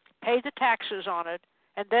currency, pay the taxes on it,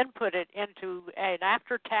 and then put it into an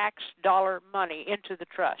after-tax dollar money into the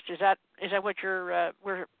trust. Is that what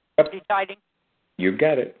we're deciding? You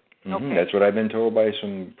got it. Mm-hmm. Okay. That's what I've been told by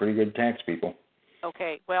some pretty good tax people.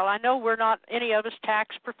 Okay. Well, I know we're not any of us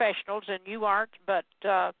tax professionals, and you aren't, but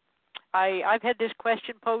I've had this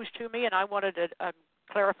question posed to me, and I wanted a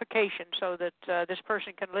clarification so that this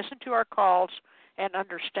person can listen to our calls and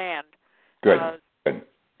understand Good.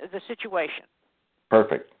 The situation.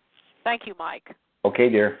 Perfect. Thank you, Mike. Okay,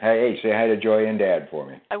 dear. Hey, say hi to Joy and Dad for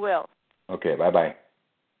me. I will. Okay, bye-bye.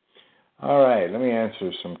 All right, let me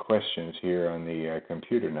answer some questions here on the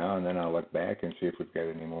computer now, and then I'll look back and see if we've got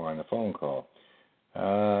any more on the phone call.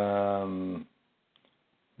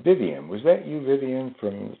 Vivian, was that you, Vivian,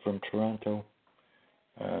 from Toronto?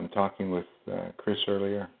 I'm talking with Chris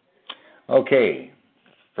earlier. Okay,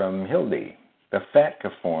 from Hildy. The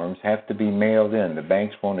FATCA forms have to be mailed in. The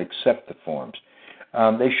banks won't accept the forms.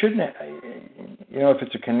 They shouldn't, if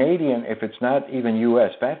it's a Canadian, if it's not even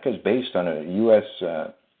U.S., FATCA is based on a U.S.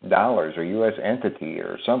 Dollars or U.S. entity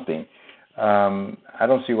or something. I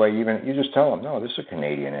don't see why you just tell them, no, this is a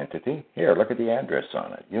Canadian entity. Here, look at the address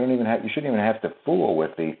on it. You shouldn't even have to fool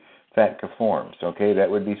with the FATCA forms, okay? That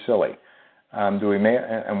would be silly. Do we mail,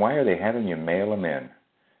 and why are they having you mail them in?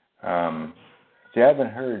 See, I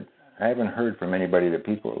haven't heard from anybody that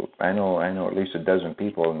people. I know at least a dozen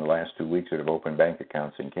people in the last 2 weeks that have opened bank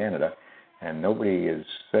accounts in Canada, and nobody has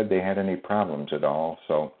said they had any problems at all.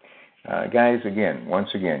 So, guys, once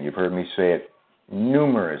again, you've heard me say it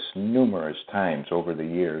numerous times over the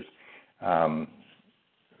years.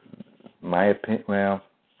 My opinion.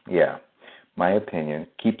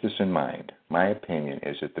 Keep this in mind. My opinion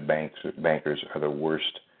is that the bankers are the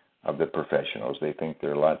worst of the professionals. They think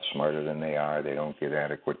they're a lot smarter than they are. They don't get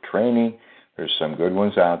adequate training. There's some good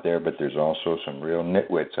ones out there, but there's also some real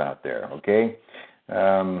nitwits out there, okay?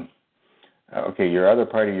 Okay, your other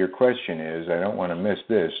part of your question is, I don't want to miss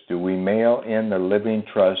this, do we mail in the living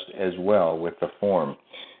trust as well with the form?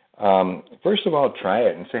 First of all, try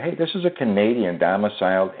it and say, hey, this is a Canadian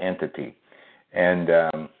domiciled entity, and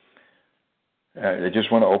I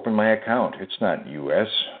just want to open my account. It's not U.S.,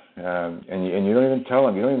 and you don't even tell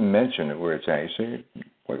them, you don't even mention where it's at. You say,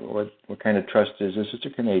 what kind of trust is this? It's a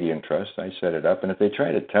Canadian trust. I set it up. And if they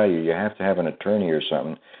try to tell you have to have an attorney or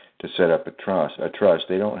something to set up a trust,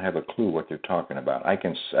 they don't have a clue what they're talking about. I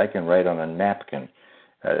can write on a napkin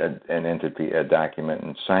a document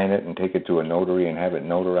and sign it and take it to a notary and have it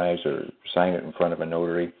notarized or sign it in front of a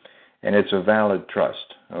notary, and it's a valid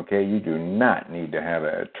trust. Okay, you do not need to have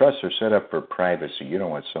trusts are set up for privacy. You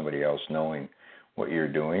don't want somebody else knowing what you're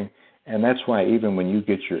doing. And that's why even when you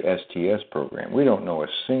get your STS program, we don't know a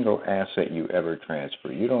single asset you ever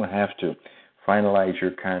transfer. You don't have to finalize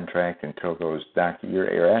your contract until those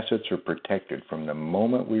your assets are protected from the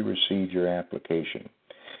moment we receive your application.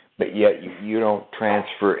 But yet you don't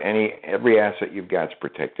transfer every asset you've got is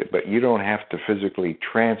protected. But you don't have to physically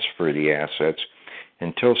transfer the assets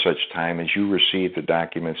until such time as you receive the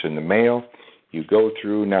documents in the mail. You go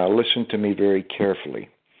through. Now listen to me very carefully.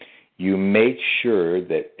 You make sure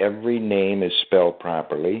that every name is spelled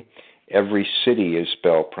properly, every city is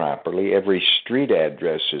spelled properly, every street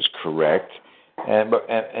address is correct,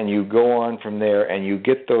 and you go on from there and you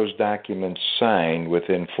get those documents signed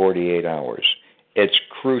within 48 hours. It's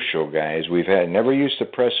crucial, guys. We've never used to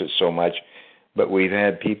press it so much, but we've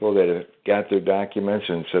had people that have got their documents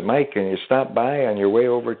and said, Mike, can you stop by on your way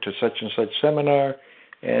over to such and such seminar?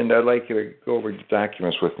 And I'd like you to go over the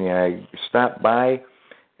documents with me. I stopped by,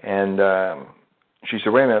 and she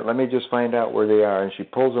said, wait a minute, let me just find out where they are. And she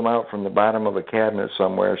pulls them out from the bottom of a cabinet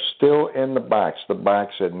somewhere, still in the box. The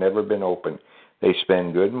box had never been opened. They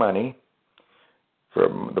spend good money for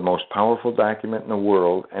the most powerful document in the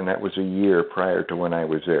world, and that was a year prior to when I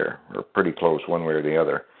was there, or pretty close one way or the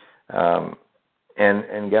other.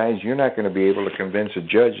 And guys, you're not going to be able to convince a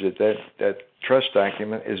judge that trust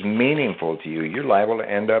document is meaningful to you. You're liable to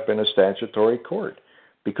end up in a statutory court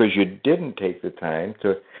because you didn't take the time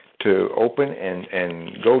to open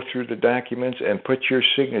and go through the documents and put your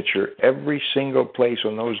signature every single place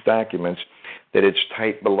on those documents that it's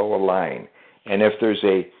typed below a line. And if there's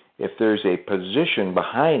a position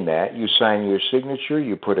behind that, you sign your signature,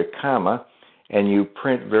 you put a comma, and you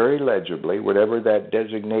print very legibly whatever that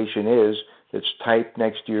designation is that's typed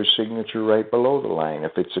next to your signature right below the line.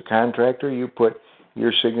 If it's a contractor, you put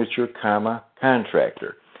your signature, comma,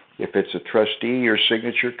 contractor. If it's a trustee, your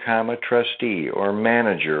signature, comma, trustee, or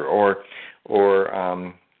manager, or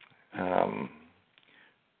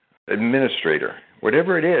administrator.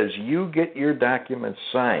 Whatever it is, you get your documents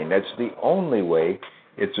signed. That's the only way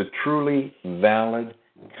it's a truly valid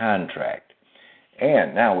contract.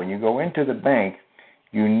 And now when you go into the bank,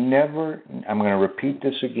 I'm going to repeat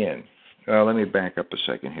this again. Well, let me back up a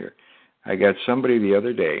second here. I got somebody the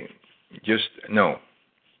other day,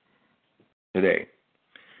 today.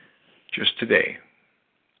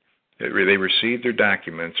 They received their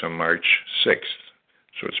documents on March 6th,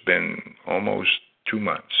 so it's been almost 2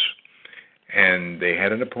 months. And they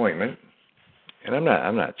had an appointment, and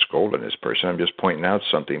I'm not scolding this person. I'm just pointing out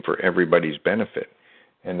something for everybody's benefit.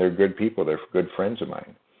 And they're good people. They're good friends of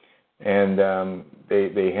mine. And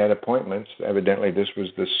they had appointments. Evidently, this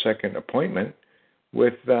was the second appointment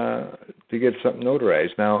to get something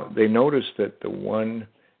notarized. Now, they noticed that the one,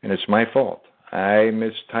 and it's my fault, I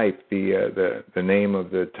mistyped the name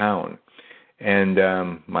of the town, and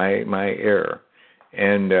my error.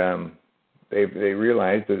 And they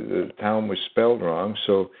realized that the town was spelled wrong,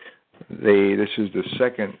 so this is the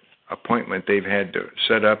second appointment they've had to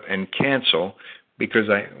set up and cancel because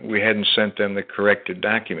we hadn't sent them the corrected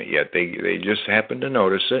document yet. They just happened to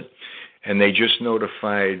notice it, and they just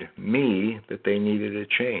notified me that they needed it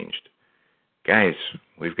changed. Guys,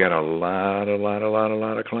 we've got a lot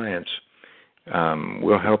of clients.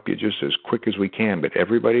 We'll help you just as quick as we can, but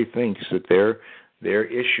everybody thinks that their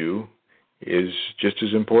issue is just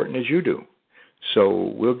as important as you do.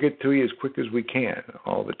 So we'll get to you as quick as we can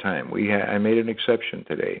all the time. I made an exception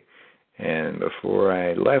today, and before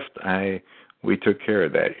I left, we took care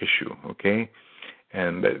of that issue, okay?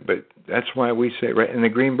 And but that's why we say right in the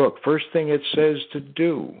Green Book, first thing it says to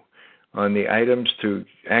do on the items to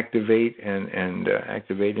activate and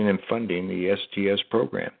activating and funding the STS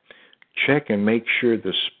program. Check and make sure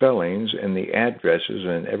the spellings and the addresses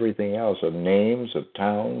and everything else of names, of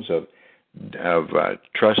towns, of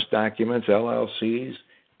trust documents, LLCs,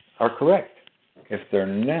 are correct. If they're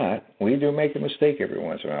not, we do make a mistake every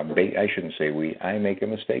once in a while. I shouldn't say we. I make a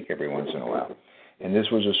mistake every once in a while. And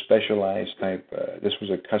this was a specialized type, this was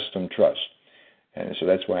a custom trust. And so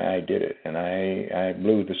that's why I did it. And I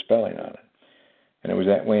blew the spelling on it. And it was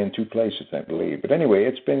that way in 2 places, I believe. But anyway,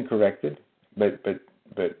 it's been corrected. But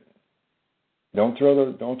don't throw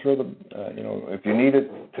the if you need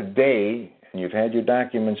it today and you've had your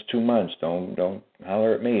documents 2 months, don't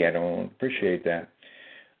holler at me. I don't appreciate that.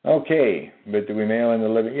 Okay, but do we mail in the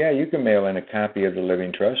living? Yeah, you can mail in a copy of the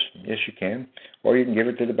living trust. Yes, you can. Or you can give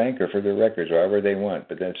it to the banker for their records, however they want.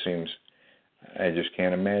 But that seems, I just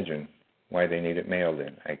can't imagine why they need it mailed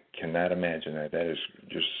in. I cannot imagine that. That is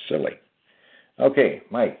just silly. Okay,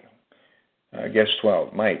 Mike, Guest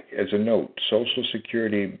 12, Mike, as a note, Social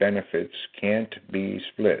Security benefits can't be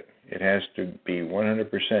split. It has to be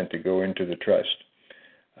 100% to go into the trust.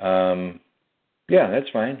 Yeah, that's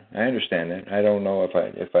fine. I understand that. I don't know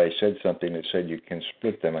if I said something that said you can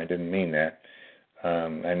split them. I didn't mean that.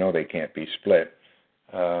 I know they can't be split.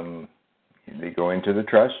 They go into the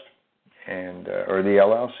trust and or the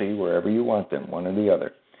LLC, wherever you want them, one or the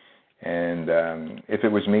other. And if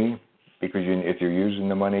it was me, because if you're using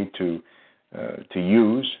the money to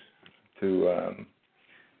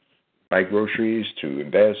buy groceries, to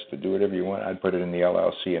invest, to do whatever you want, I'd put it in the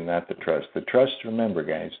LLC and not the trust. The trust, remember,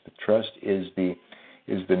 guys, the trust is the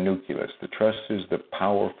nucleus. The trust is the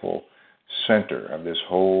powerful center of this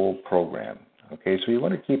whole program. Okay, so you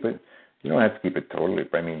want to keep it. You don't have to keep it totally.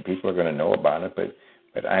 I mean, people are going to know about it,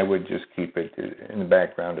 but I would just keep it in the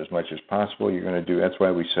background as much as possible. You're going to do. That's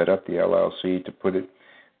why we set up the LLC to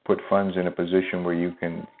put funds in a position where you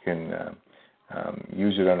can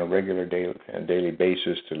use it on a regular daily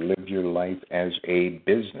basis to live your life as a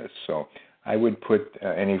business. So I would put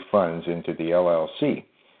any funds into the LLC.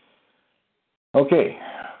 Okay,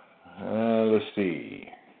 let's see.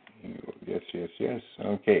 Yes.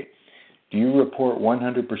 Okay. Do you report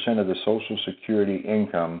 100% of the Social Security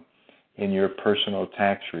income in your personal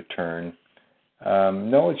tax return?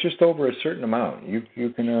 No, it's just over a certain amount. You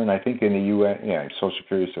can earn, I think in the U.S., Social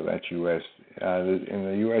Security, so that's U.S. In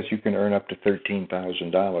the U.S., you can earn up to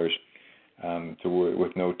 $13,000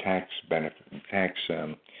 with no tax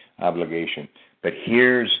obligation. But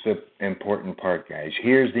here's the important part, guys.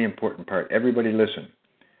 Here's the important part. Everybody listen.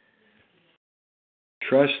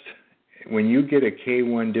 Trust, when you get a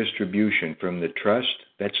K-1 distribution from the trust,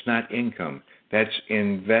 that's not income. That's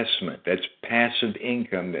investment. That's passive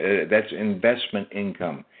income. That's investment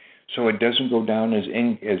income. So it doesn't go down as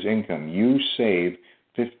income. You save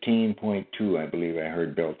 15.2, I believe I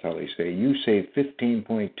heard Bill Tully say. You save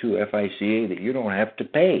 15.2 FICA that you don't have to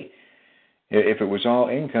pay. If it was all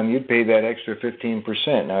income, you'd pay that extra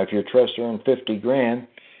 15%. Now, if your trust earned $50,000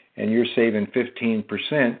 and you're saving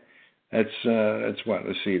 15%, that's what?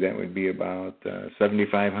 Let's see, that would be about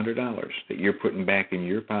 $7,500 that you're putting back in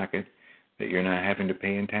your pocket that you're not having to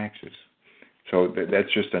pay in taxes. So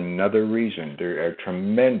that's just another reason. There are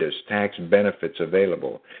tremendous tax benefits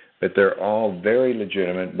available, but they're all very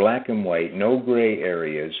legitimate, black and white, no gray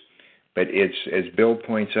areas. But it's, as Bill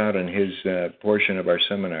points out in his portion of our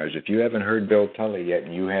seminars, if you haven't heard Bill Tully yet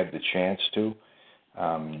and you have the chance to,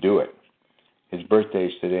 do it. His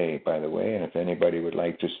birthday's today, by the way, and if anybody would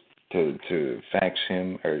like to fax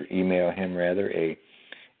him or email him rather a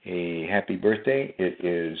happy birthday, it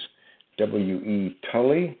is W.E.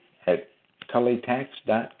 Tully at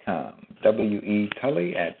tullytax.com. W.E.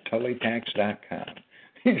 Tully at tullytax.com.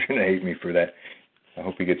 He's going to hate me for that. I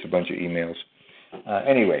hope he gets a bunch of emails.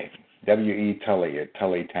 Anyway, W.E. Tully at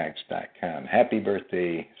tullytax.com. Happy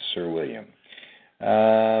birthday, Sir William.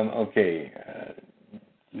 Okay.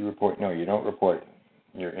 You don't report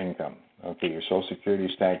your income. Okay, your Social Security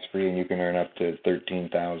is tax-free, and you can earn up to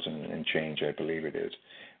 $13,000 and change, I believe it is.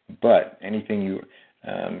 But anything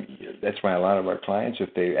that's why a lot of our clients,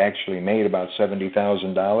 if they actually made about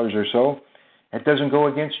 $70,000 or so, that doesn't go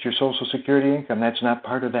against your Social Security income. That's not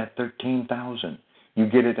part of that $13,000. You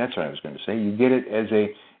get it. That's what I was going to say. You get it as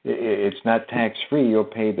it's not tax-free. You'll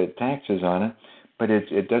pay the taxes on it, but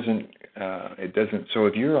it doesn't. So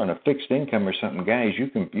if you're on a fixed income or something, guys, you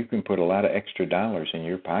can put a lot of extra dollars in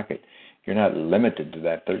your pocket. You're not limited to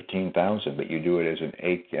that $13,000, but you do it as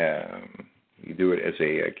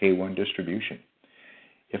a K-1 distribution.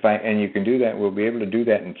 And you can do that. We'll be able to do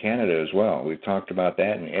that in Canada as well. We've talked about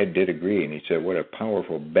that, and Ed did agree, and he said what a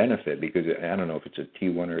powerful benefit, because I don't know if it's a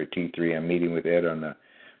T1 or a T3. I'm meeting with Ed on the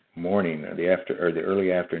morning or the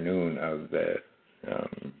early afternoon of the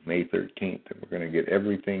May 13th, and we're going to get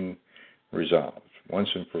everything resolved once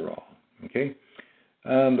and for all. Okay.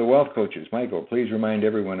 The Wealth Coaches. Michael, please remind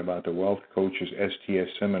everyone about the Wealth Coaches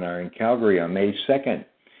STS seminar in Calgary on May 2nd.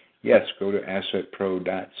 Yes, go to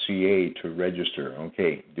assetpro.ca to register.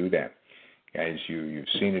 Okay, do that. Guys, you've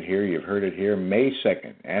seen it here, you've heard it here. May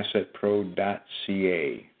 2nd, assetpro.ca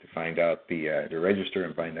to find out to register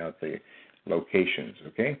and find out the locations,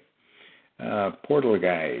 okay? Portal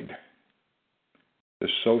Guide. The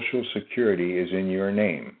Social Security is in your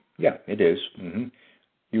name. Yeah, it is. Mm-hmm.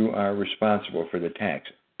 You are responsible for the tax.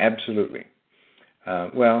 Absolutely.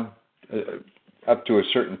 Up to a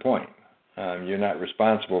certain point. You're not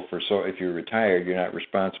responsible for, if you're retired, you're not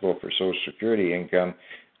responsible for Social Security income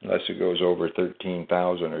unless it goes over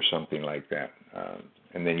 $13,000 or something like that.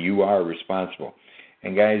 And then you are responsible.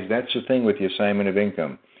 And guys, that's the thing with the assignment of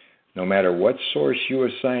income. No matter what source you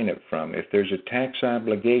assign it from, if there's a tax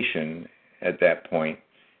obligation at that point,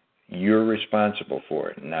 you're responsible for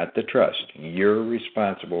it, not the trust. You're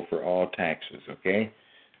responsible for all taxes. Okay?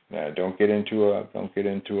 Don't get into a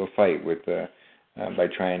fight with by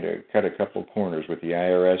trying to cut a couple corners with the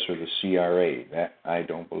IRS or the CRA. That I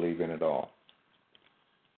don't believe in at all.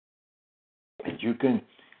 And you can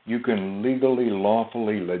legally,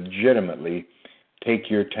 lawfully, legitimately take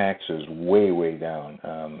your taxes way, way down.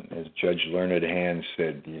 As Judge Learned Hand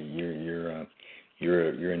said, you're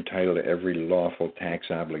entitled to every lawful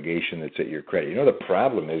tax obligation that's at your credit. You know, the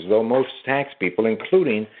problem is, though, most tax people,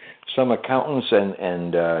 including some accountants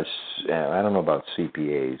and I don't know about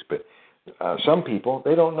CPAs, but some people,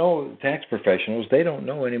 they don't know, tax professionals, they don't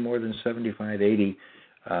know any more than 75, 80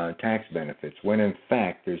 tax benefits, when in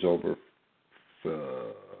fact there's over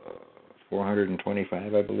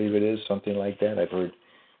 425, I believe it is, something like that.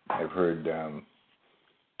 I've heard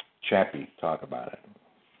Chappie talk about it.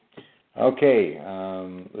 Okay,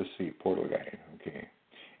 let's see, portal guide. Okay,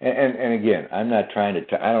 and again, I'm not trying to.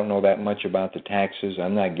 I don't know that much about the taxes.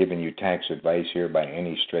 I'm not giving you tax advice here by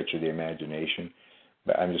any stretch of the imagination.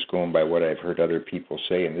 But I'm just going by what I've heard other people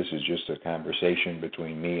say, and this is just a conversation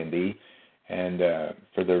between me and thee. And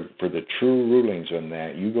for the true rulings on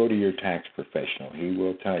that, you go to your tax professional. He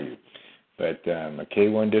will tell you. But a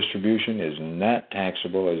K-1 distribution is not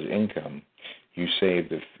taxable as income. You save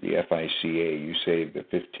the FICA. You save the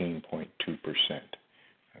 15.2%.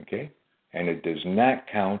 Okay? And it does not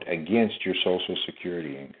count against your Social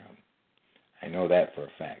Security income. I know that for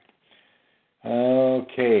a fact.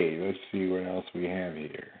 Okay, let's see what else we have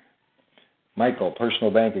here. Michael,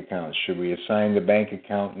 personal bank accounts. Should we assign the bank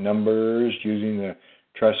account numbers using the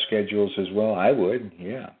trust schedules as well? I would,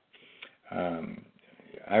 yeah.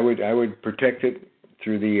 I would protect it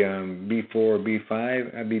through the B4 or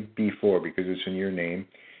B5. I'd be B4 because it's in your name.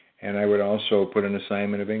 And I would also put an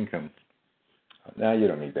assignment of income. Now you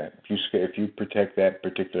don't need that. If you protect that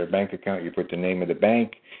particular bank account, you put the name of the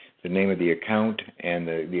bank, the name of the account, and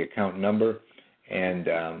the account number, and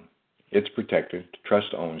it's protected. The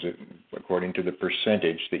trust owns it according to the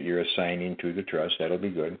percentage that you're assigning to the trust. That'll be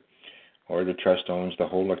good. Or the trust owns the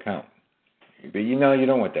whole account. But you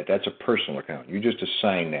don't want that. That's a personal account. You just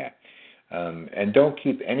assign that. And don't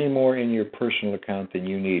keep any more in your personal account than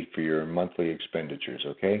you need for your monthly expenditures,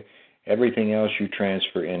 okay? Everything else you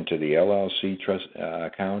transfer into the LLC trust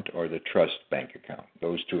account or the trust bank account,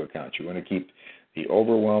 those two accounts. You want to keep the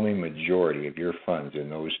overwhelming majority of your funds in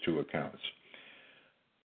those two accounts.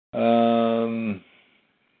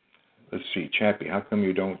 Let's see, Chappie, how come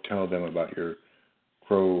you don't tell them about your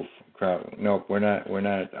crowd? Nope, we're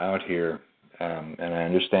not out here, and I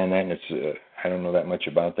understand that, and it's I don't know that much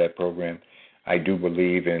about that program. I do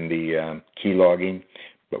believe in the key logging,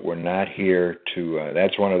 but we're not here to.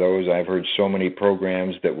 That's one of those. I've heard so many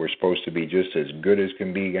programs that we're supposed to be just as good as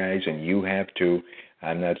can be, guys, and you have to.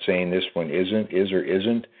 I'm not saying this one is or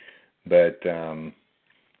isn't, but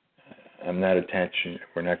I'm not attaching.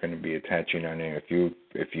 We're not going to be attaching on it.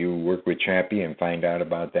 If you work with Chappie and find out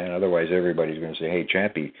about that, otherwise everybody's going to say, "Hey,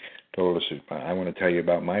 Chappie told us I want to tell you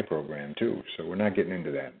about my program too." So we're not getting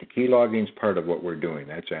into that. The key logging is part of what we're doing.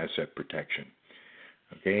 That's asset protection.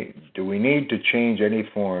 Okay. Do we need to change any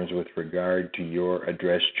forms with regard to your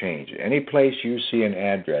address change? Any place you see an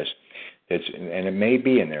address that's, and it may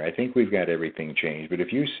be in there. I think we've got everything changed. But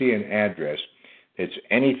if you see an address that's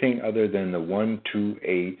anything other than the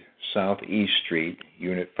 128 Southeast Street,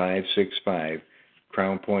 Unit 565,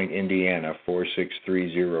 Crown Point, Indiana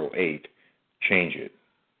 46308, change it.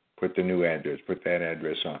 Put the new address. Put that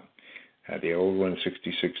address on. The old one,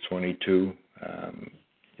 6622,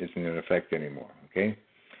 isn't in effect anymore. Okay?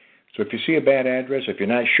 So if you see a bad address, if you're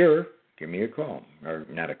not sure, give me a call. Or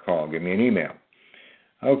not a call, give me an email.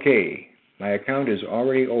 Okay, my account is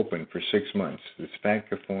already open for 6 months. This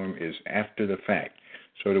FATCA form is after the fact.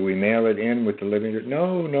 So do we mail it in with the living?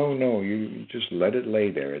 No. You just let it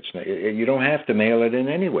lay there. It's not, you don't have to mail it in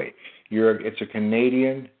anyway. It's a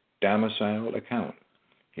Canadian domiciled account.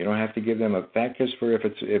 You don't have to give them a FATCA's for if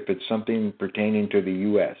it's something pertaining to the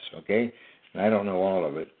U.S. Okay. I don't know all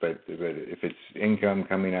of it, but if it's income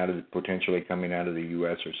potentially coming out of the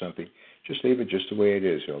U.S. or something, just leave it just the way it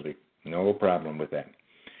is, Hildy. No problem with that.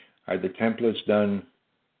 Are the templates done?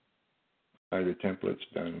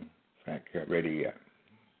 FATCA ready yet?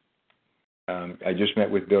 I just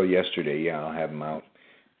met with Bill yesterday. Yeah, I'll have them out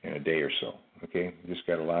in a day or so. Okay, just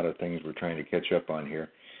got a lot of things we're trying to catch up on here.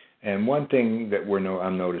 And one thing that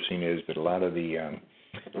I'm noticing is that a lot of the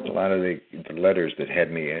letters that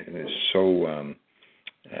had me in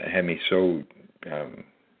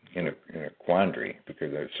a quandary,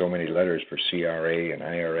 because there's so many letters for CRA and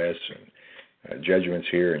IRS and judgments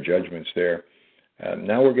here and judgments there.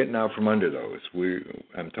 Now we're getting out from under those.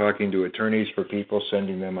 I'm talking to attorneys for people,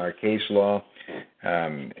 sending them our case law.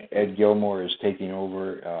 Ed Gilmore is taking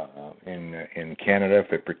over in Canada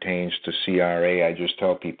if it pertains to CRA. I just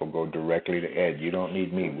tell people, go directly to Ed. You don't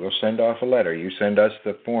need me. We'll send off a letter. You send us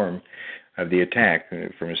the form of the attack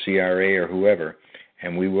from a CRA or whoever,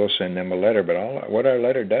 and we will send them a letter. But what our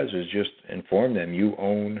letter does is just inform them you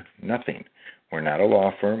own nothing. We're not a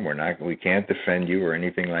law firm. We can't defend you or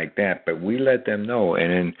anything like that. But we let them know,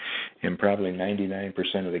 and in probably 99%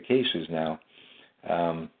 of the cases now,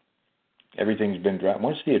 everything's been dropped.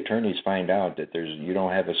 Once the attorneys find out that you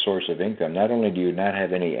don't have a source of income, not only do you not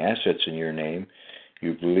have any assets in your name,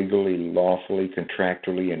 you've legally, lawfully,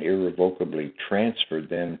 contractually, and irrevocably transferred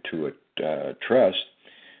them to a trust.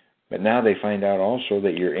 But now they find out also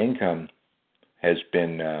that your income has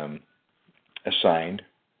been assigned.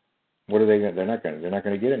 What are they going? They're not going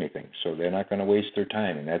to get anything. So they're not going to waste their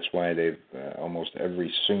time, and that's why they've almost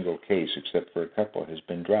every single case, except for a couple, has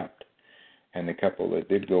been dropped. And the couple that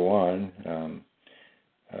did go on,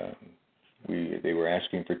 they were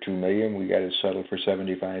asking for $2 million. We got it settled for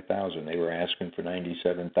 $75,000. They were asking for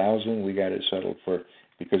 $97,000. We got it settled for,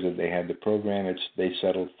 because they had the program, they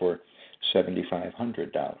settled for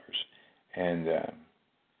 $7,500. And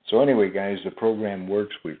so anyway, guys, the program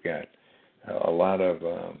works. We've got a lot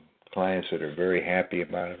of clients that are very happy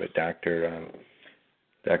about it.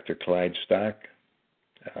 Dr. Clyde Stock.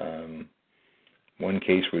 One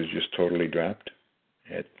case was just totally dropped.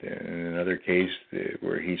 In another case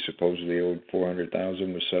where he supposedly owed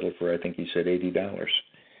 $400,000 was settled for, I think he said $80.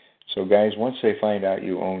 So guys, once they find out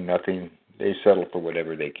you own nothing, they settle for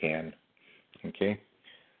whatever they can. Okay.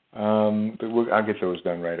 But I'll get those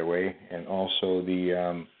done right away. And also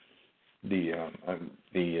the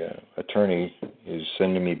attorney is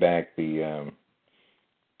sending me back the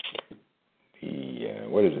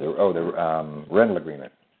what is it? The rental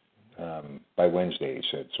agreement by Wednesday, he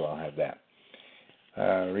said. So I'll have that.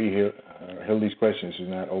 Hildy's question is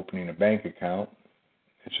not opening a bank account.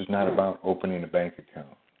 It's just not about opening a bank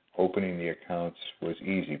account. Opening the accounts was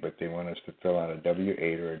easy, but they want us to fill out a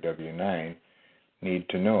W-8 or a W-9. Need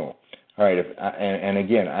to know. All right, and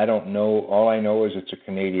again, I don't know. All I know is it's a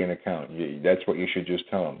Canadian account. That's what you should just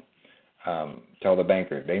tell them. Tell the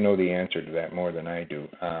banker. They know the answer to that more than I do.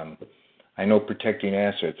 I know protecting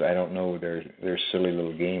assets. I don't know their silly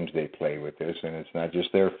little games they play with this, and it's not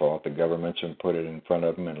just their fault. The governments have put it in front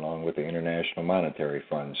of them, along with the International Monetary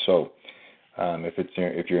Fund. So,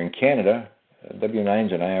 if you're in Canada, W-9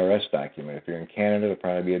 is an IRS document. If you're in Canada, it'll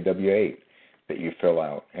probably be a W-8 that you fill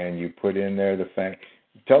out, and you put in there the fact.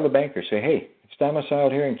 Tell the banker, say, hey, it's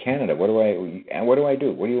domiciled here in Canada. What do I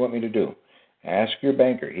do? What do you want me to do? Ask your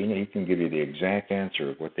banker. He can give you the exact answer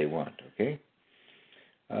of what they want. Okay.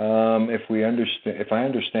 If I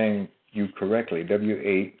understand you correctly,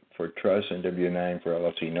 W-8 for trust and W-9 for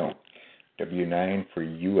LLC. No, W-9 for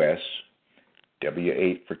U.S.,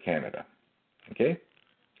 W-8 for Canada. Okay,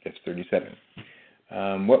 that's 37.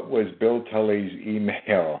 What was Bill Tully's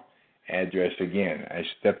email address again? I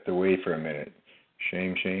stepped away for a minute.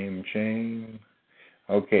 Shame, shame, shame.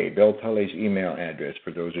 Okay, Bill Tully's email address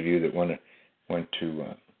for those of you that want to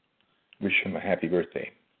wish him a happy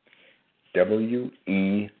birthday.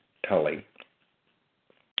 W-E Tully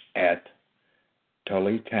at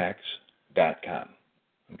tullytax.com.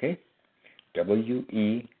 Okay?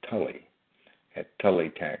 W-E Tully at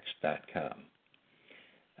tullytax.com.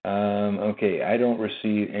 Okay, I don't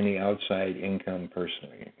receive any outside income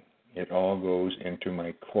personally. It all goes into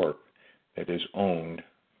my corp that is owned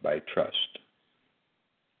by trust.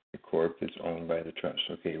 The corp that's owned by the trust.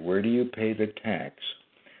 Okay, where do you pay the tax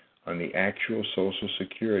on the actual Social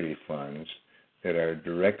Security funds that are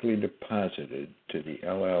directly deposited to the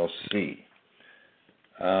LLC?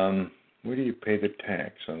 Where do you pay the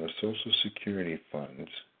tax on the Social Security funds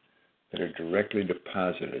that are directly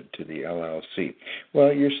deposited to the LLC?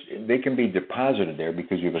 Well, they can be deposited there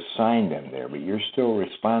because you've assigned them there, but you're still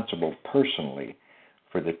responsible personally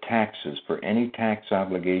for the taxes, for any tax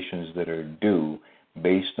obligations that are due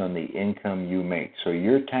based on the income you make. So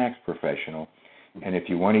you're a tax professional, and if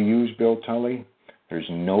you want to use Bill Tully, there's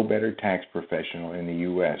no better tax professional in the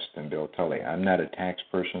U.S. than Bill Tully. I'm not a tax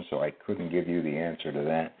person, so I couldn't give you the answer to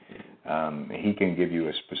that. He can give you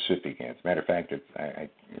a specific answer. Matter of fact, it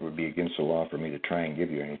would be against the law for me to try and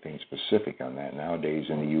give you anything specific on that. Nowadays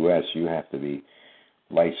in the U.S., you have to be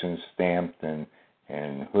licensed, stamped, and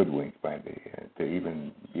hoodwinked to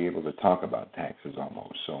even be able to talk about taxes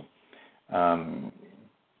almost. So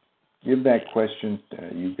give that question.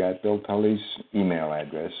 You've got Bill Tully's email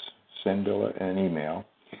address. Send Bill an email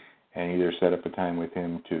and either set up a time with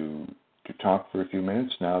him to to talk for a few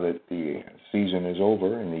minutes now that the season is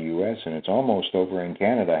over in the U.S. and it's almost over in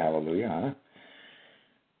Canada. Hallelujah, huh?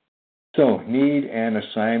 So, need an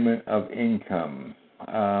assignment of income.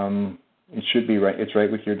 It should be right. It's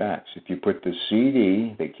right with your docs. If you put the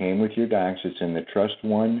CD that came with your docs, it's in the Trust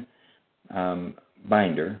One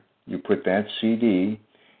binder. You put that CD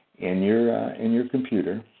in your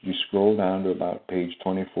computer. You scroll down to about page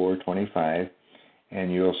 24, 25,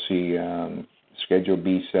 and you'll see Schedule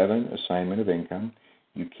B7, Assignment of Income.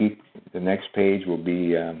 You keep the next page will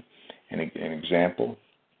be an example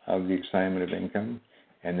of the assignment of income,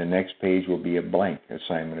 and the next page will be a blank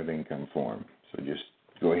assignment of income form. So just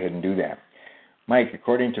go ahead and do that. Mike,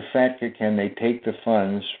 according to FATCA, can they take the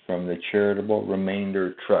funds from the Charitable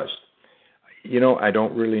Remainder Trust? You know, I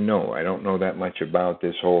don't really know. I don't know that much about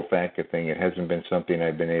this whole FATCA thing. It hasn't been something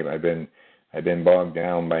I've been bogged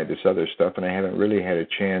down by this other stuff, and I haven't really had a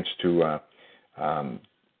chance to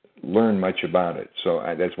learn much about it. So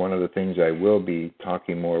that's one of the things I will be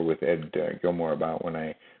talking more with Ed Gilmore about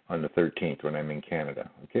on the 13th when I'm in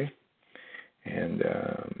Canada. Okay, and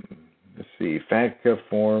let's see. FATCA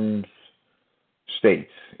forms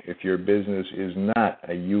states if your business is not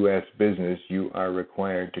a U.S. business, you are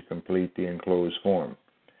required to complete the enclosed form.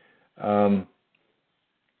 I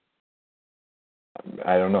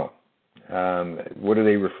don't know. What are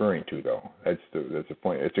they referring to, though? That's the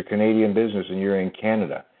point. It's a Canadian business, and you're in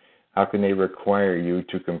Canada. How can they require you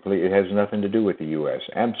to complete? It has nothing to do with the U.S.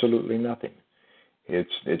 Absolutely nothing.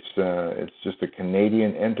 It's just a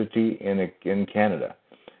Canadian entity in Canada.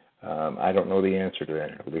 I don't know the answer to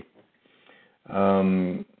that, really.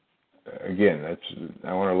 Again,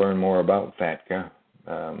 I want to learn more about FATCA.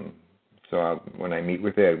 So when I meet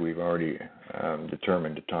with Ed, we've already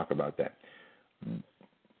determined to talk about that.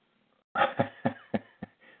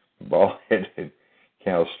 Bald-headed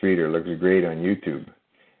Cal Streeter looks great on YouTube.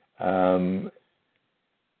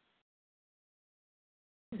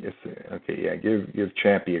 Yes, okay, yeah. Give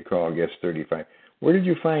Chappie a call. Guest 35. Where did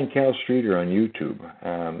you find Cal Streeter on YouTube?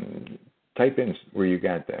 Type in where you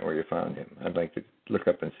got that, where you found him. I'd like to look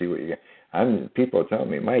up and see what you got. People are telling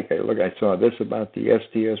me, Mike, I saw this about the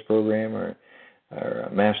STS program or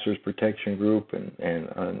Masters Protection Group and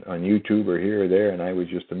on YouTube or here or there, and I was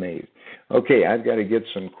just amazed. Okay, I've got to get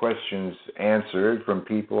some questions answered from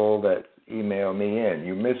people that email me in.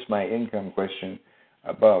 You missed my income question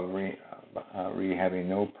above, having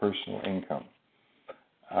no personal income.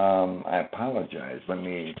 I apologize. Let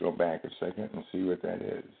me go back a second and see what that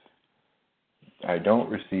is. I don't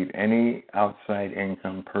receive any outside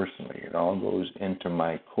income personally. It all goes into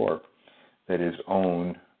my corp that is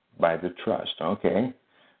owned by the trust. Okay,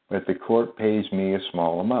 but the corp pays me a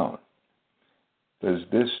small amount. Does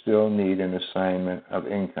this still need an assignment of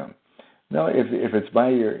income? No, if it's by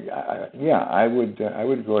your, I would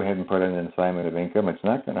go ahead and put in an assignment of income. It's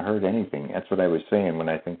not going to hurt anything. That's what I was saying when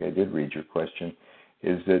I think I did read your question.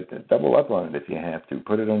 Is that double up on it if you have to.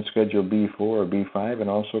 Put it on Schedule B4 or B5 and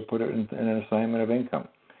also put it in an assignment of income.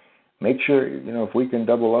 Make sure, if we can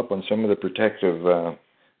double up on some of the protective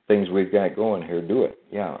things we've got going here, do it.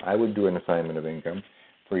 Yeah, I would do an assignment of income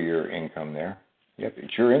for your income there. Yep,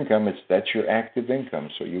 it's your income. That's your active income,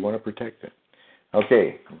 so you want to protect it.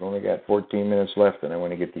 Okay, I've only got 14 minutes left, and I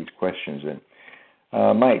want to get these questions in.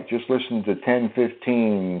 Mike, just listen to 10,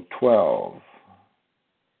 15, 12.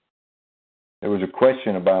 There was a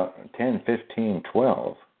question about 10, 15,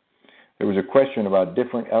 12. There was a question about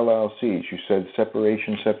different LLCs. You said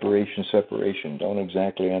separation. Don't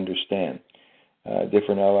exactly understand.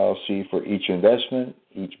 Different LLC for each investment,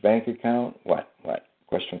 each bank account. What?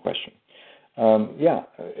 Question.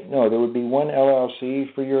 No, there would be one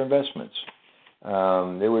LLC for your investments.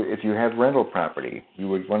 If you have rental property, you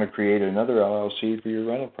would want to create another LLC for your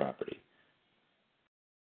rental property.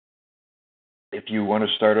 If you want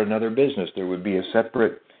to start another business, there would be a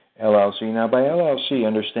separate LLC. Now, by LLC,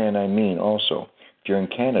 understand I mean also, if you're in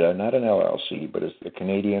Canada, not an LLC, but it's a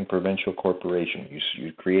Canadian provincial corporation.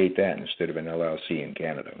 You create that instead of an LLC in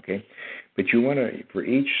Canada, okay? But you want to, for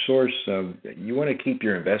each source of, you want to keep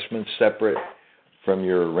your investments separate from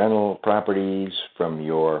your rental properties, from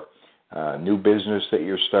your new business that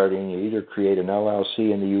you're starting. You either create an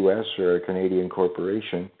LLC in the U.S. or a Canadian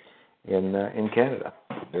corporation in Canada.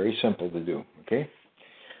 Very simple to do, okay?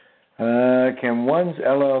 Can one's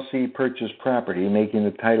LLC purchase property, making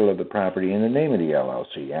the title of the property in the name of the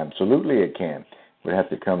LLC? Absolutely it can. It would have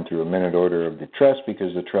to come through a minute order of the trust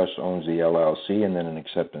because the trust owns the LLC, and then an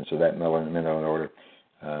acceptance of that minute order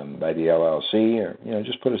by the LLC. Or,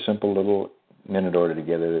 just put a simple little minute order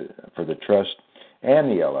together for the trust and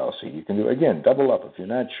the LLC. You can do, again, double up. If you're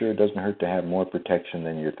not sure, it doesn't hurt to have more protection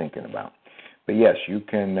than you're thinking about. But yes, you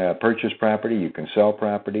can purchase property, you can sell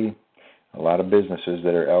property. A lot of businesses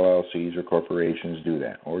that are LLCs or corporations do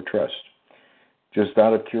that, or trust. Just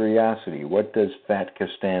out of curiosity, what does FATCA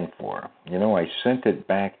stand for? You know, I sent it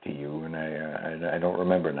back to you, and I don't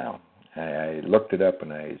remember now. I looked it up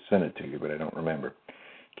and I sent it to you, but I don't remember.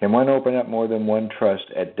 Can one open up more than one trust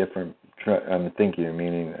at different, I'm thinking you're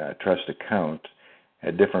meaning trust account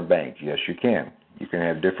at different banks? Yes, you can. You can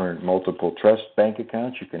have multiple trust bank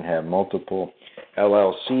accounts. You can have multiple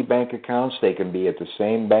LLC bank accounts. They can be at the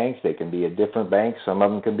same banks. They can be at different banks. Some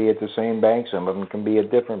of them can be at the same bank. Some of them can be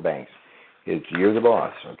at different banks. You're the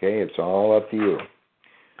boss, okay? It's all up to you.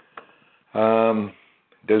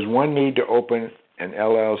 Does one need to open an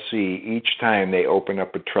LLC each time they open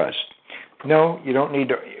up a trust? No, you don't need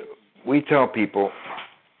to. We tell people,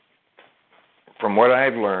 from what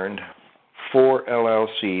I've learned, 4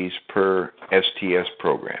 LLCs per STS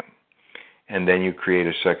program. And then you create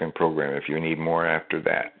a second program if you need more after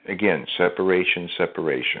that. Again, separation,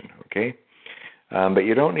 okay? But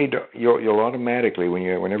you don't need to, you'll automatically,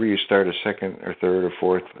 whenever you start a second or third or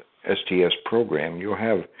fourth STS program, you'll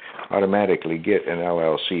have automatically get an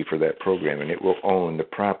LLC for that program, and it will own the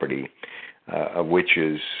property of which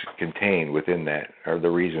is contained within that, or the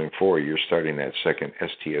reason for you're starting that second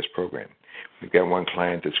STS program. We've got one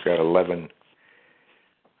client that's got 11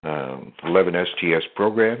 STS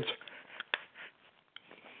programs,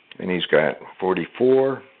 and he's got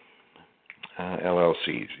 44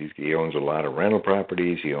 LLCs. He owns a lot of rental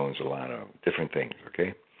properties. He owns a lot of different things,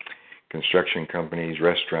 okay? Construction companies,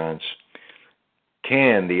 restaurants.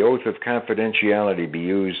 Can the oath of confidentiality be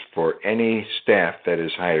used for any staff that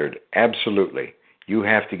is hired? Absolutely. You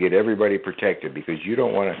have to get everybody protected because you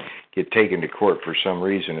don't want to get taken to court for some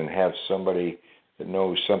reason and have somebody that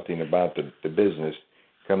knows something about the business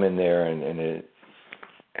come in there and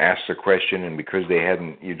ask the question, and because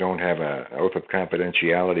you don't have an oath of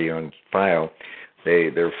confidentiality on file,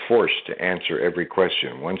 they're forced to answer every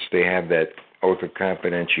question. Once they have that oath of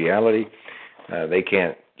confidentiality, they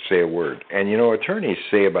can't say a word. And attorneys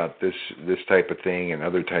say about this type of thing and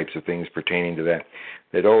other types of things pertaining to that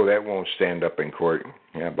that won't stand up in court.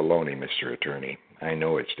 Yeah, baloney, Mr. Attorney. I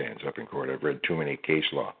know it stands up in court. I've read too many case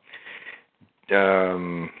law.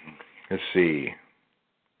 Let's see.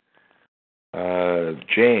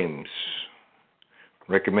 James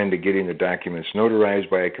recommended getting the documents notarized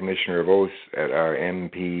by a commissioner of oaths at our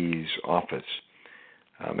MP's office,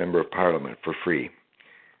 a member of Parliament, for free,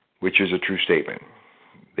 which is a true statement.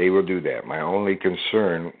 They will do that. My only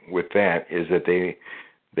concern with that is that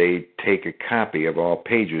they take a copy of all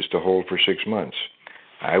pages to hold for 6 months.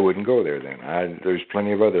 I wouldn't go there then. There's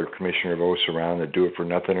plenty of other commissioner of oaths around that do it for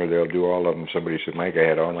nothing, or they'll do all of them. Somebody said, Mike, I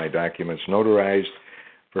had all my documents notarized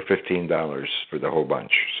for $15 for the whole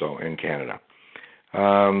bunch, so in Canada.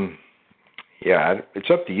 It's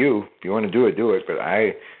up to you. If you want to do it, but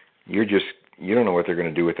you don't know what they're going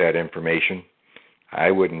to do with that information.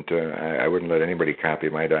 I wouldn't let anybody copy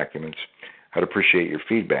my documents. I'd appreciate your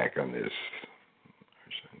feedback on this.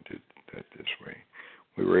 I did that this way.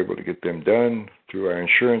 We were able to get them done through our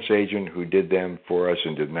insurance agent who did them for us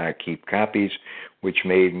and did not keep copies, which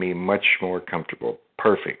made me much more comfortable.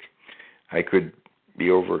 Perfect. I could be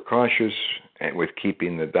overcautious with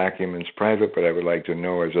keeping the documents private, but I would like to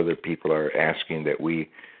know, as other people are asking, that we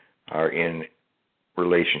are in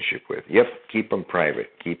relationship with. Yep, keep them private.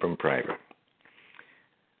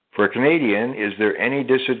 For a Canadian, is there any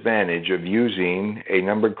disadvantage of using a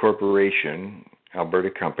numbered corporation, Alberta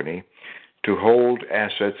company, to hold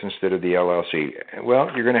assets instead of the LLC?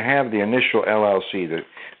 Well, you're going to have the initial LLC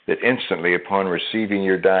that instantly, upon receiving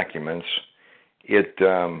your documents, it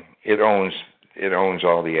owns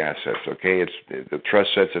all the assets. Okay, the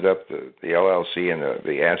trust sets it up, the LLC, and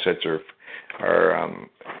the assets are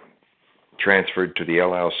transferred to the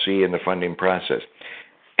LLC in the funding process.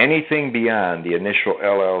 Anything beyond the initial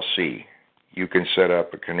LLC, you can set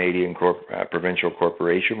up a Canadian provincial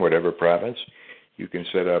corporation, whatever province. You can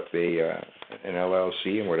set up an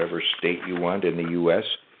LLC in whatever state you want in the U.S.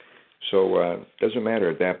 So it doesn't matter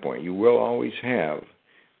at that point. You will always have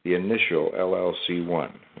the initial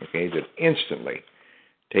LLC1, okay, that instantly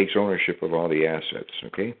takes ownership of all the assets,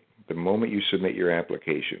 okay, the moment you submit your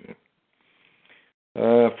application.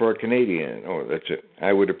 For a Canadian, that's it.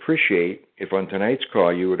 I would appreciate if on tonight's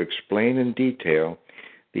call you would explain in detail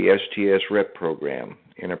the STS rep program.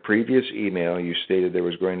 In a previous email, you stated there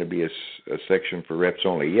was going to be a section for reps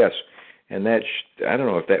only. Yes, and I don't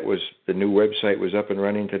know if that was the new website was up and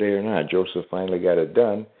running today or not. Joseph finally got it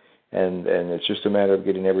done, and it's just a matter of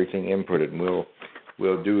getting everything inputted. And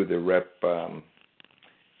we'll do the rep.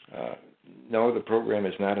 No, the program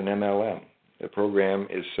is not an MLM. The program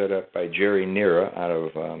is set up by Jerry Nera out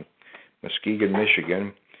of Muskegon,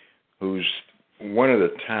 Michigan, who's one of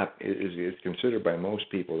the top, is considered by most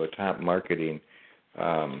people the top marketing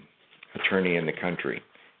attorney in the country,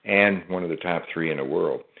 and one of the top 3 in the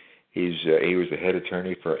world. He was the head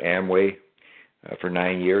attorney for Amway for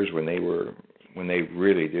 9 years when they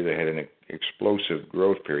had an explosive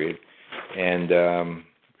growth period, and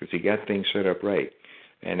because he got things set up right.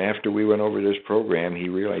 And after we went over this program, he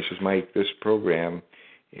realized, Mike, this program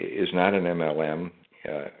is not an MLM.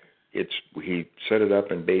 He set it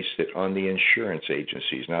up and based it on the insurance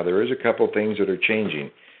agencies. Now, there is a couple things that are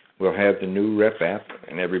changing. We'll have the new REP app,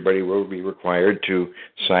 and everybody will be required to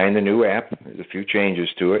sign the new app. There's a few changes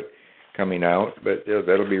to it coming out, but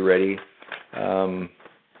that'll be ready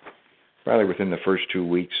probably within the first 2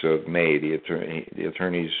 weeks of May. The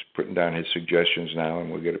attorney's putting down his suggestions now,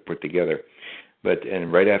 and we'll get it put together.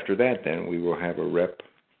 And right after that, then, we will have a REP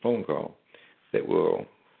phone call that will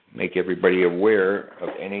make everybody aware of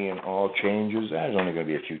any and all changes. There's only going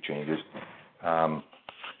to be a few changes, but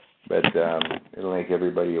it'll make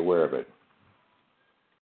everybody aware of it.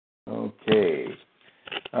 Okay.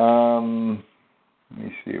 Let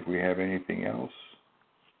me see if we have anything else.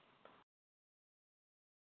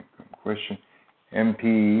 Question.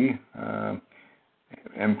 MP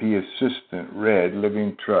assistant read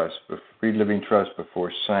Living Trust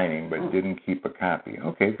before signing, but didn't keep a copy.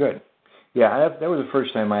 Okay, good. Yeah, that was the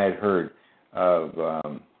first time I had heard of.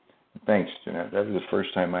 Thanks, Jeanette. That was the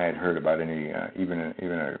first time I had heard about any, even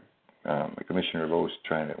a commissioner of oaths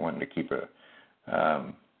wanting to keep a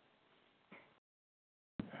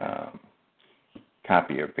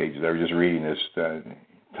copy of pages. I was just reading this.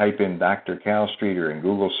 Type in Dr. Cal Streeter in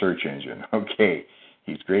Google search engine. Okay,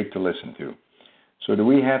 he's great to listen to. So do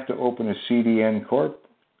we have to open a CDN Corp?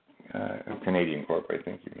 Canadian Corp, I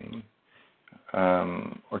think you mean.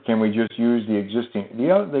 Or can we just use the existing?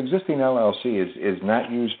 The existing LLC is not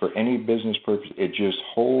used for any business purpose. It just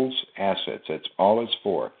holds assets. That's all it's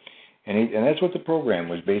for. And that's what the program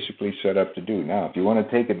was basically set up to do. Now, if you want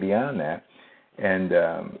to take it beyond that and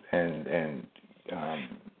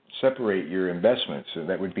separate your investments, so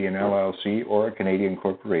that would be an LLC or a Canadian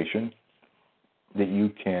corporation that you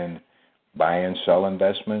can buy and sell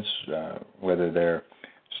investments, whether they're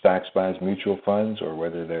stocks, bonds, mutual funds, or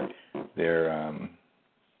whether they're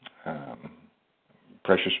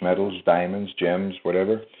precious metals, diamonds, gems,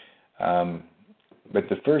 whatever. But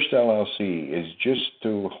the first LLC is just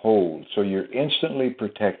to hold, so you're instantly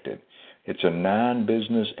protected. It's a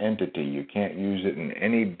non-business entity. You can't use it in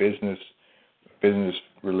any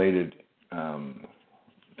business-related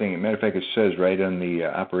thing. As a matter of fact, it says right on the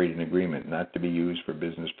operating agreement, not to be used for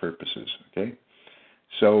business purposes. Okay,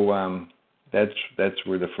 so that's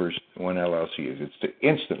where the first one LLC is. It's to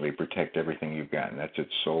instantly protect everything you've got, and that's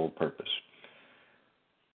its sole purpose.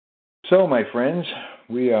 So, my friends,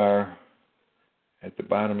 we are at the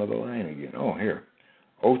bottom of the line again. Oh, here.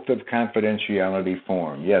 Oath of confidentiality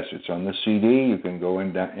form. Yes, it's on the CD. You can go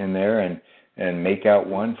in there and make out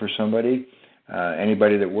one for somebody,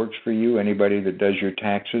 anybody that works for you, anybody that does your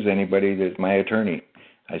taxes, anybody that's my attorney.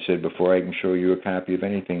 I said, before I can show you a copy of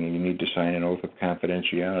anything, you need to sign an oath of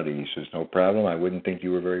confidentiality. He says, no problem. I wouldn't think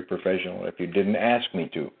you were very professional if you didn't ask me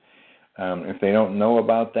to. If they don't know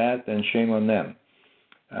about that, then shame on them.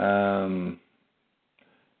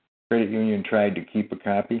 Credit union tried to keep a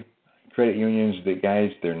copy. Credit unions,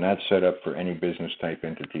 they're not set up for any business-type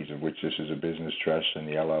entities, of which this is a business trust and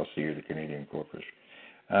the LLC or the Canadian corporation.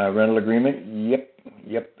 Rental agreement,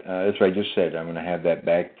 yep. That's what I just said. I'm going to have that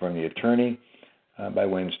back from the attorney by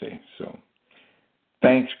Wednesday. So,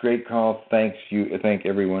 thanks, great call. Thank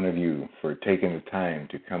every one of you for taking the time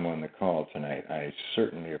to come on the call tonight. I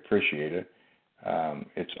certainly appreciate it.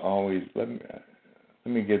 It's always, let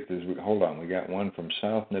me get this. Hold on, we got one from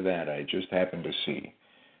South Nevada. I just happened to see.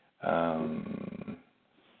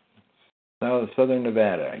 Southern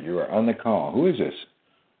Nevada, you are on the call. Who is this?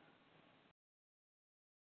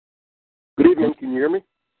 Good evening. Can you hear me?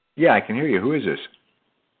 Yeah, I can hear you. Who is this?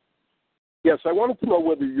 Yes, I wanted to know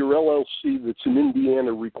whether your LLC that's in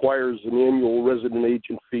Indiana requires an annual resident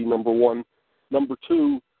agent fee, number one. Number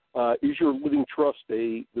two, is your living trust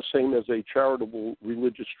the same as a charitable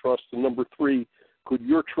religious trust? And number three, could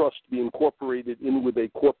your trust be incorporated in with a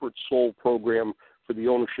corporate sole program for the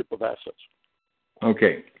ownership of assets?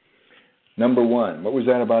 Okay. Number one, what was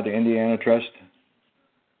that about the Indiana trust?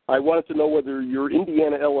 I wanted to know whether your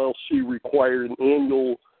Indiana LLC required an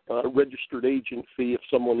annual registered agent fee if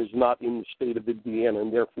someone is not in the state of Indiana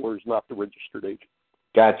and therefore is not the registered agent.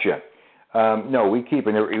 Gotcha. No, we keep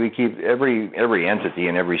every entity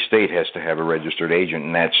in every state has to have a registered agent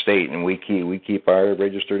in that state, and we keep our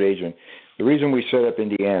registered agent The reason we set up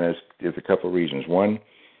Indiana is a couple of reasons. One,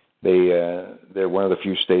 they're one of the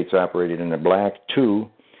few states operating in the black. Two,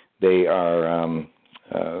 they are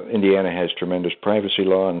Indiana has tremendous privacy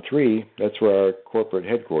law. And three, that's where our corporate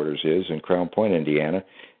headquarters is in Crown Point, Indiana.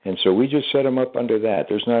 And so we just set them up under that.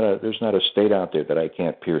 There's not a state out there that I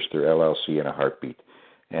can't pierce their LLC in a heartbeat.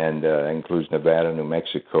 And includes Nevada, New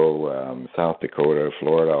Mexico, South Dakota,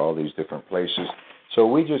 Florida, all these different places. So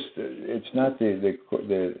we just, it's not the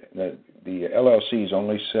LLC is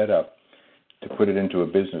only set up to put it into a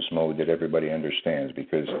business mode that everybody understands,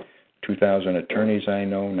 because 2,000 attorneys I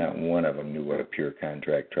know, not one of them knew what a pure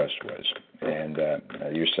contract trust was. And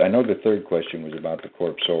I know the third question was about the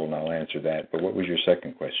corp sole, and I'll answer that, but what was your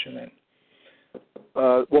second question then?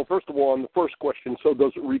 Well, first of all, on the first question, so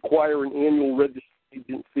does it require an annual registered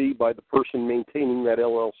agent fee by the person maintaining that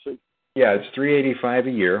LLC? Yeah, it's $385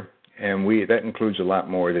 a year, and that includes a lot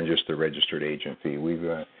more than just the registered agent fee.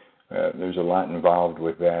 There's a lot involved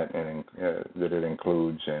with that, and that it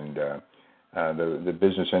includes, and the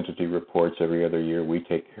business entity reports every other year. We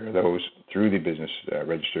take care of those through the business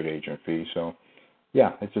registered agent fee. So,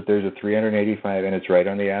 yeah, there's a $385, and it's right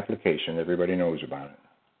on the application. Everybody knows about it.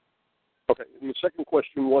 Okay. And the second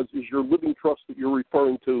question was: is your living trust that you're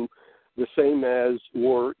referring to the same as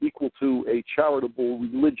or equal to a charitable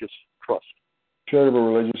religious trust?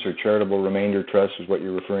 Charitable religious or charitable remainder trust is what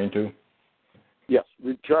you're referring to? Yes,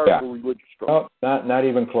 the charitable religious trust. Oh, not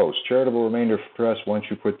even close. Charitable remainder trust, once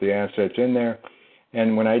you put the assets in there,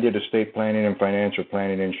 and when I did estate planning and financial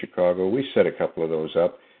planning in Chicago, we set a couple of those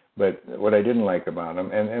up. But what I didn't like about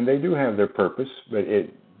them, and they do have their purpose, but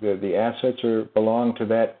the assets belong to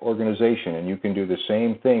that organization, and you can do the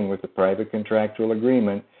same thing with a private contractual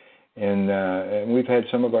agreement. And we've had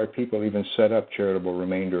some of our people even set up charitable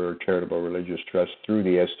remainder or charitable religious trust through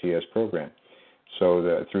the STS program,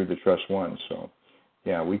 so through the Trust One. So,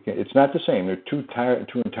 yeah, we can. It's not the same. They're two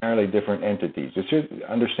entirely different entities.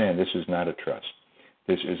 Understand, this is not a trust.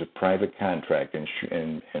 This is a private contract,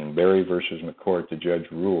 and Berry versus McCourt, the judge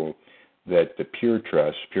ruled that the pure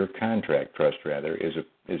contract trust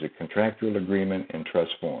is a contractual agreement in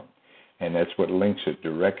trust form. And that's what links it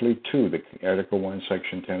directly to the Article 1,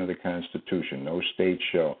 Section 10 of the Constitution. No state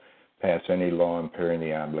shall pass any law impairing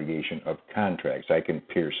the obligation of contracts. I can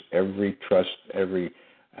pierce every trust,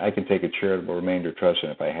 I can take a charitable remainder trust,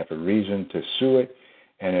 and if I have a reason to sue it,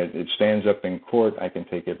 and it stands up in court, I can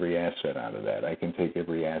take every asset out of that. I can take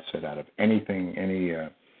every asset out of anything, any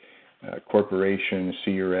corporation,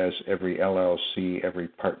 CRS, every LLC, every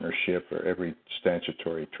partnership, or every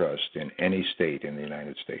statutory trust in any state in the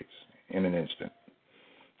United States in an instant.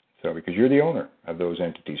 So, because you're the owner of those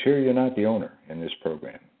entities. Here, you're not the owner in this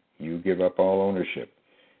program. You give up all ownership.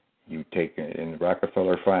 You take, in the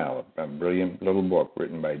Rockefeller File, a brilliant little book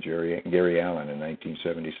written by Gary Allen in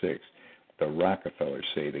 1976. The Rockefellers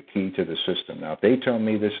say the key to the system. Now, if they tell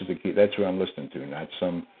me this is the key, that's who I'm listening to, not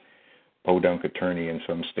some podunk attorney in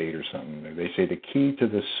some state or something. They say the key to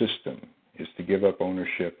the system is to give up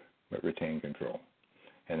ownership but retain control.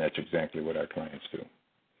 And that's exactly what our clients do.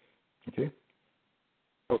 Okay.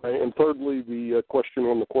 Okay. And thirdly, the question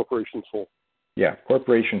on the corporation sole. Yeah,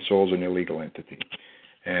 corporation sole is an illegal entity,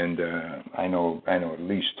 and I know at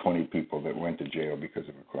least 20 people that went to jail because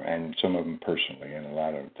of it, and some of them personally. And a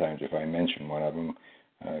lot of times, if I mention one of them,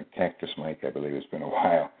 Cactus Mike, I believe it's been a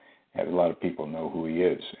while, a lot of people know who he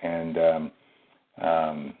is, and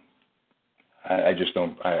I just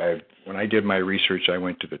don't. When I did my research, I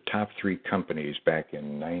went to the top 3 companies back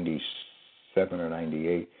in '97 or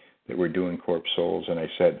 '98. that were doing corp soles, and I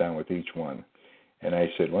sat down with each one. And I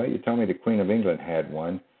said, well, you tell me the Queen of England had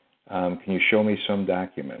one. Can you show me some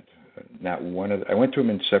document? Not one of I went to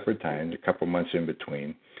them in separate times, a couple months in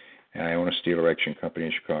between, and I own a steel erection company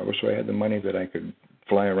in Chicago, so I had the money that I could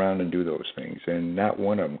fly around and do those things. And not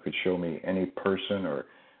one of them could show me any person or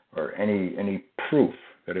any proof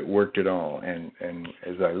that it worked at all. And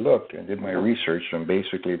as I looked and did my research on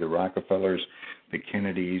basically the Rockefellers, the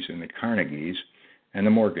Kennedys, and the Carnegies, and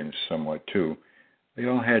the Morgans somewhat too, they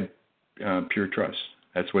all had pure trust.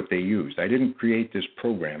 That's what they used. I didn't create this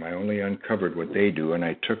program. I only uncovered what they do, and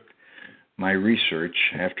I took my research.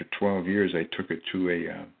 After 12 years, I took it to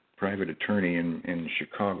a private attorney in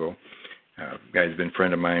Chicago. Guy's been a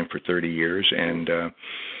friend of mine for 30 years, and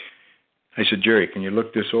I said, Jerry, can you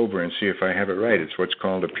look this over and see if I have it right? It's what's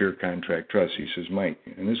called a pure contract trust. He says, Mike,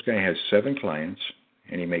 and this guy has 7 clients,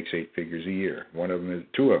 and he makes 8 figures a year. One of them is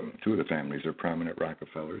two of the families are prominent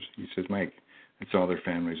Rockefellers. He says, Mike, that's all their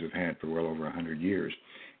families have had for well over 100 years.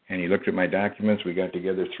 And he looked at my documents. We got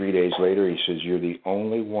together 3 days later. He says, you're the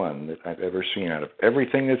only one that I've ever seen out of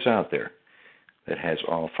everything that's out there that has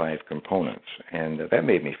all 5 components. And that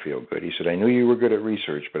made me feel good. He said, I knew you were good at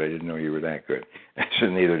research, but I didn't know you were that good. I said,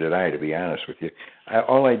 neither did I, to be honest with you.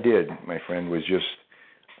 All I did, my friend, was just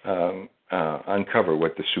uncover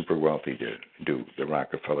what the super wealthy do, the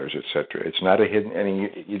Rockefellers, etc. It's not a hidden, I mean,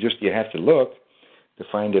 you have to look to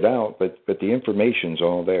find it out, but the information's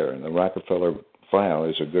all there. And the Rockefeller File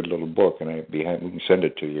is a good little book, and we can send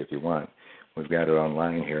it to you if you want. We've got it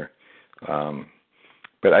online here.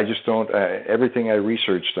 But I just don't, everything I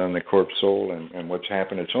researched on the corpse soul and what's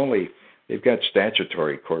happened, they've got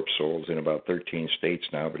statutory corpse souls in about 13 states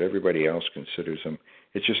now, but everybody else considers them.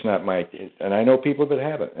 It's just not and I know people that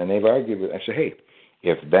have it, and they've argued with it. I say, hey,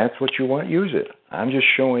 if that's what you want, use it. I'm just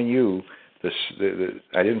showing you this.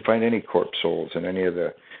 I didn't find any corpse souls in any of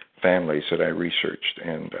the families that I researched,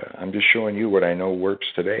 and I'm just showing you what I know works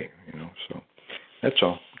today. So that's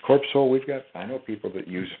all. Corpse soul, I know people that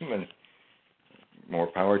use them, and more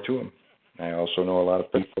power to them. I also know a lot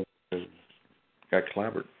of people that got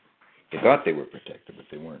clobbered. They thought they were protected, but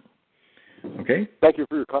they weren't. Okay? Thank you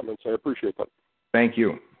for your comments. I appreciate that. Thank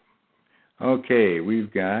you. Okay,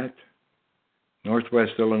 we've got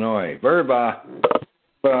Northwest Illinois. Verba,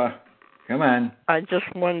 come on. I just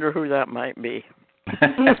wonder who that might be.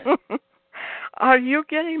 Are you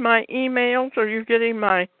getting my emails? Are you getting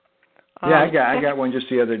my... Yeah, I got one just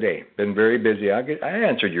the other day. Been very busy. I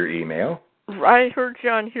answered your email. I heard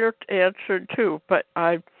John here answered too, but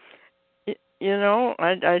I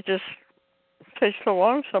just takes so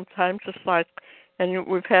long sometimes. It's like, and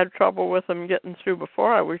we've had trouble with them getting through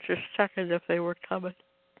before. I was just checking if they were coming.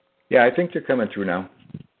 Yeah, I think they're coming through now.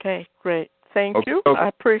 Okay, great. Thank you. Okay. I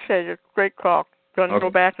appreciate it. Great call. Going to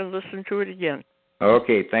go back and listen to it again.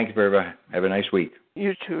 Okay, thank you very much. Have a nice week.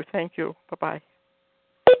 You too. Thank you. Bye-bye.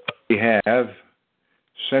 We have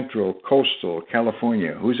Central Coastal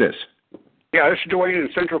California. Who's this? Yeah, this is Dwayne in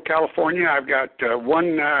Central California. I've got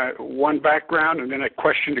one background and then a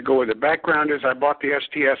question to go with it. Background is I bought the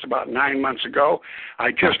STS about 9 months ago.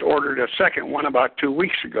 I just ordered a second one about 2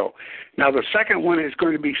 weeks ago. Now, the second one is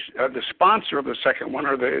going to be the sponsor of the second one,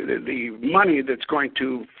 or the money that's going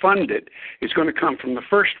to fund it, is going to come from the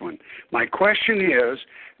first one. My question is,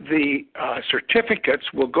 the certificates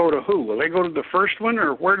will go to who? Will they go to the first one,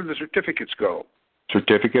 or where do the certificates go?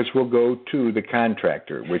 Certificates will go to the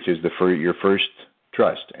contractor, which is your first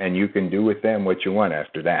trust, and you can do with them what you want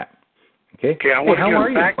after that. Okay? I want how are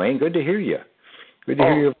you, Wayne? Good to hear you. Good to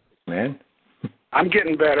hear you, man. I'm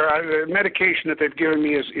getting better. The medication that they've given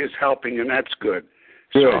me is helping, and that's good.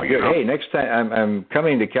 Good, so, good. Hey, next time I'm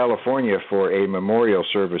coming to California for a memorial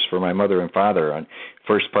service for my mother and father on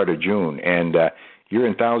first part of June, and you're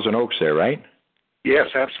in Thousand Oaks there, right? Yes,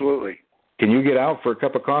 absolutely. Can you get out for a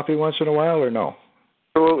cup of coffee once in a while, or no?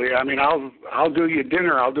 Absolutely. I mean, I'll do you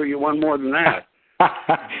dinner. I'll do you one more than that.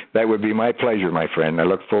 That would be my pleasure, my friend. I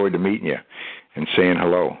look forward to meeting you and saying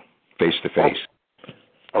hello face to face.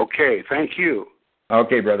 Okay. Thank you.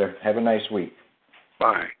 Okay, brother. Have a nice week.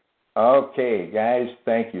 Bye. Okay, guys.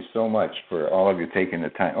 Thank you so much for all of you taking the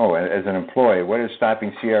time. Oh, as an employee, what is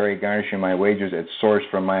stopping CRA garnishing my wages? It's sourced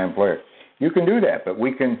from my employer. You can do that, but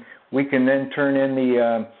we can then turn in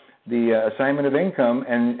the assignment of income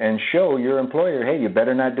and show your employer, hey, you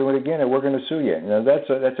better not do it again, or we're going to sue you.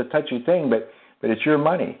 That's a touchy thing, but it's your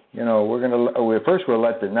money. First we'll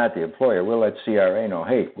let not the employer, we'll let CRA know,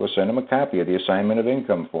 hey, we'll send them a copy of the assignment of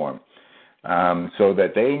income form, so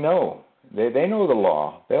that they know. They know the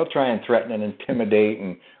law. They'll try and threaten and intimidate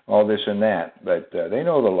and all this and that, but they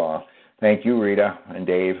know the law. Thank you, Rita and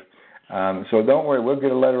Dave. So don't worry, we'll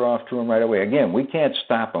get a letter off to them right away. Again, we can't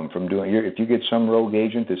stop them from doing it. If you get some rogue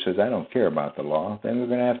agent that says, I don't care about the law, then we're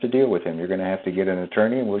going to have to deal with him. You're going to have to get an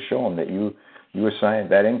attorney, and we'll show him that you assign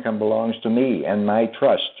that income belongs to me and my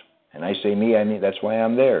trust. And I say me, I mean that's why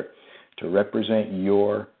I'm there, to represent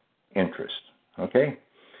your interest. Okay?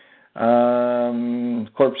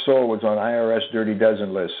 Corpse Soul was on IRS Dirty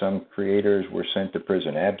Dozen list. Some creators were sent to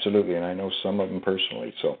prison. Absolutely, and I know some of them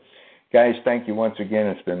personally. So, guys, thank you once again.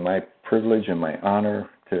 It's been my privilege and my honor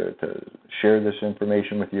to share this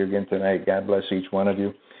information with you again tonight. God bless each one of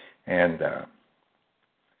you. And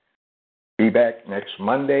be back next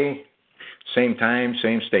Monday, same time,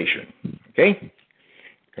 same station. Okay?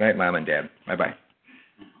 Good night, Mom and Dad. Bye-bye.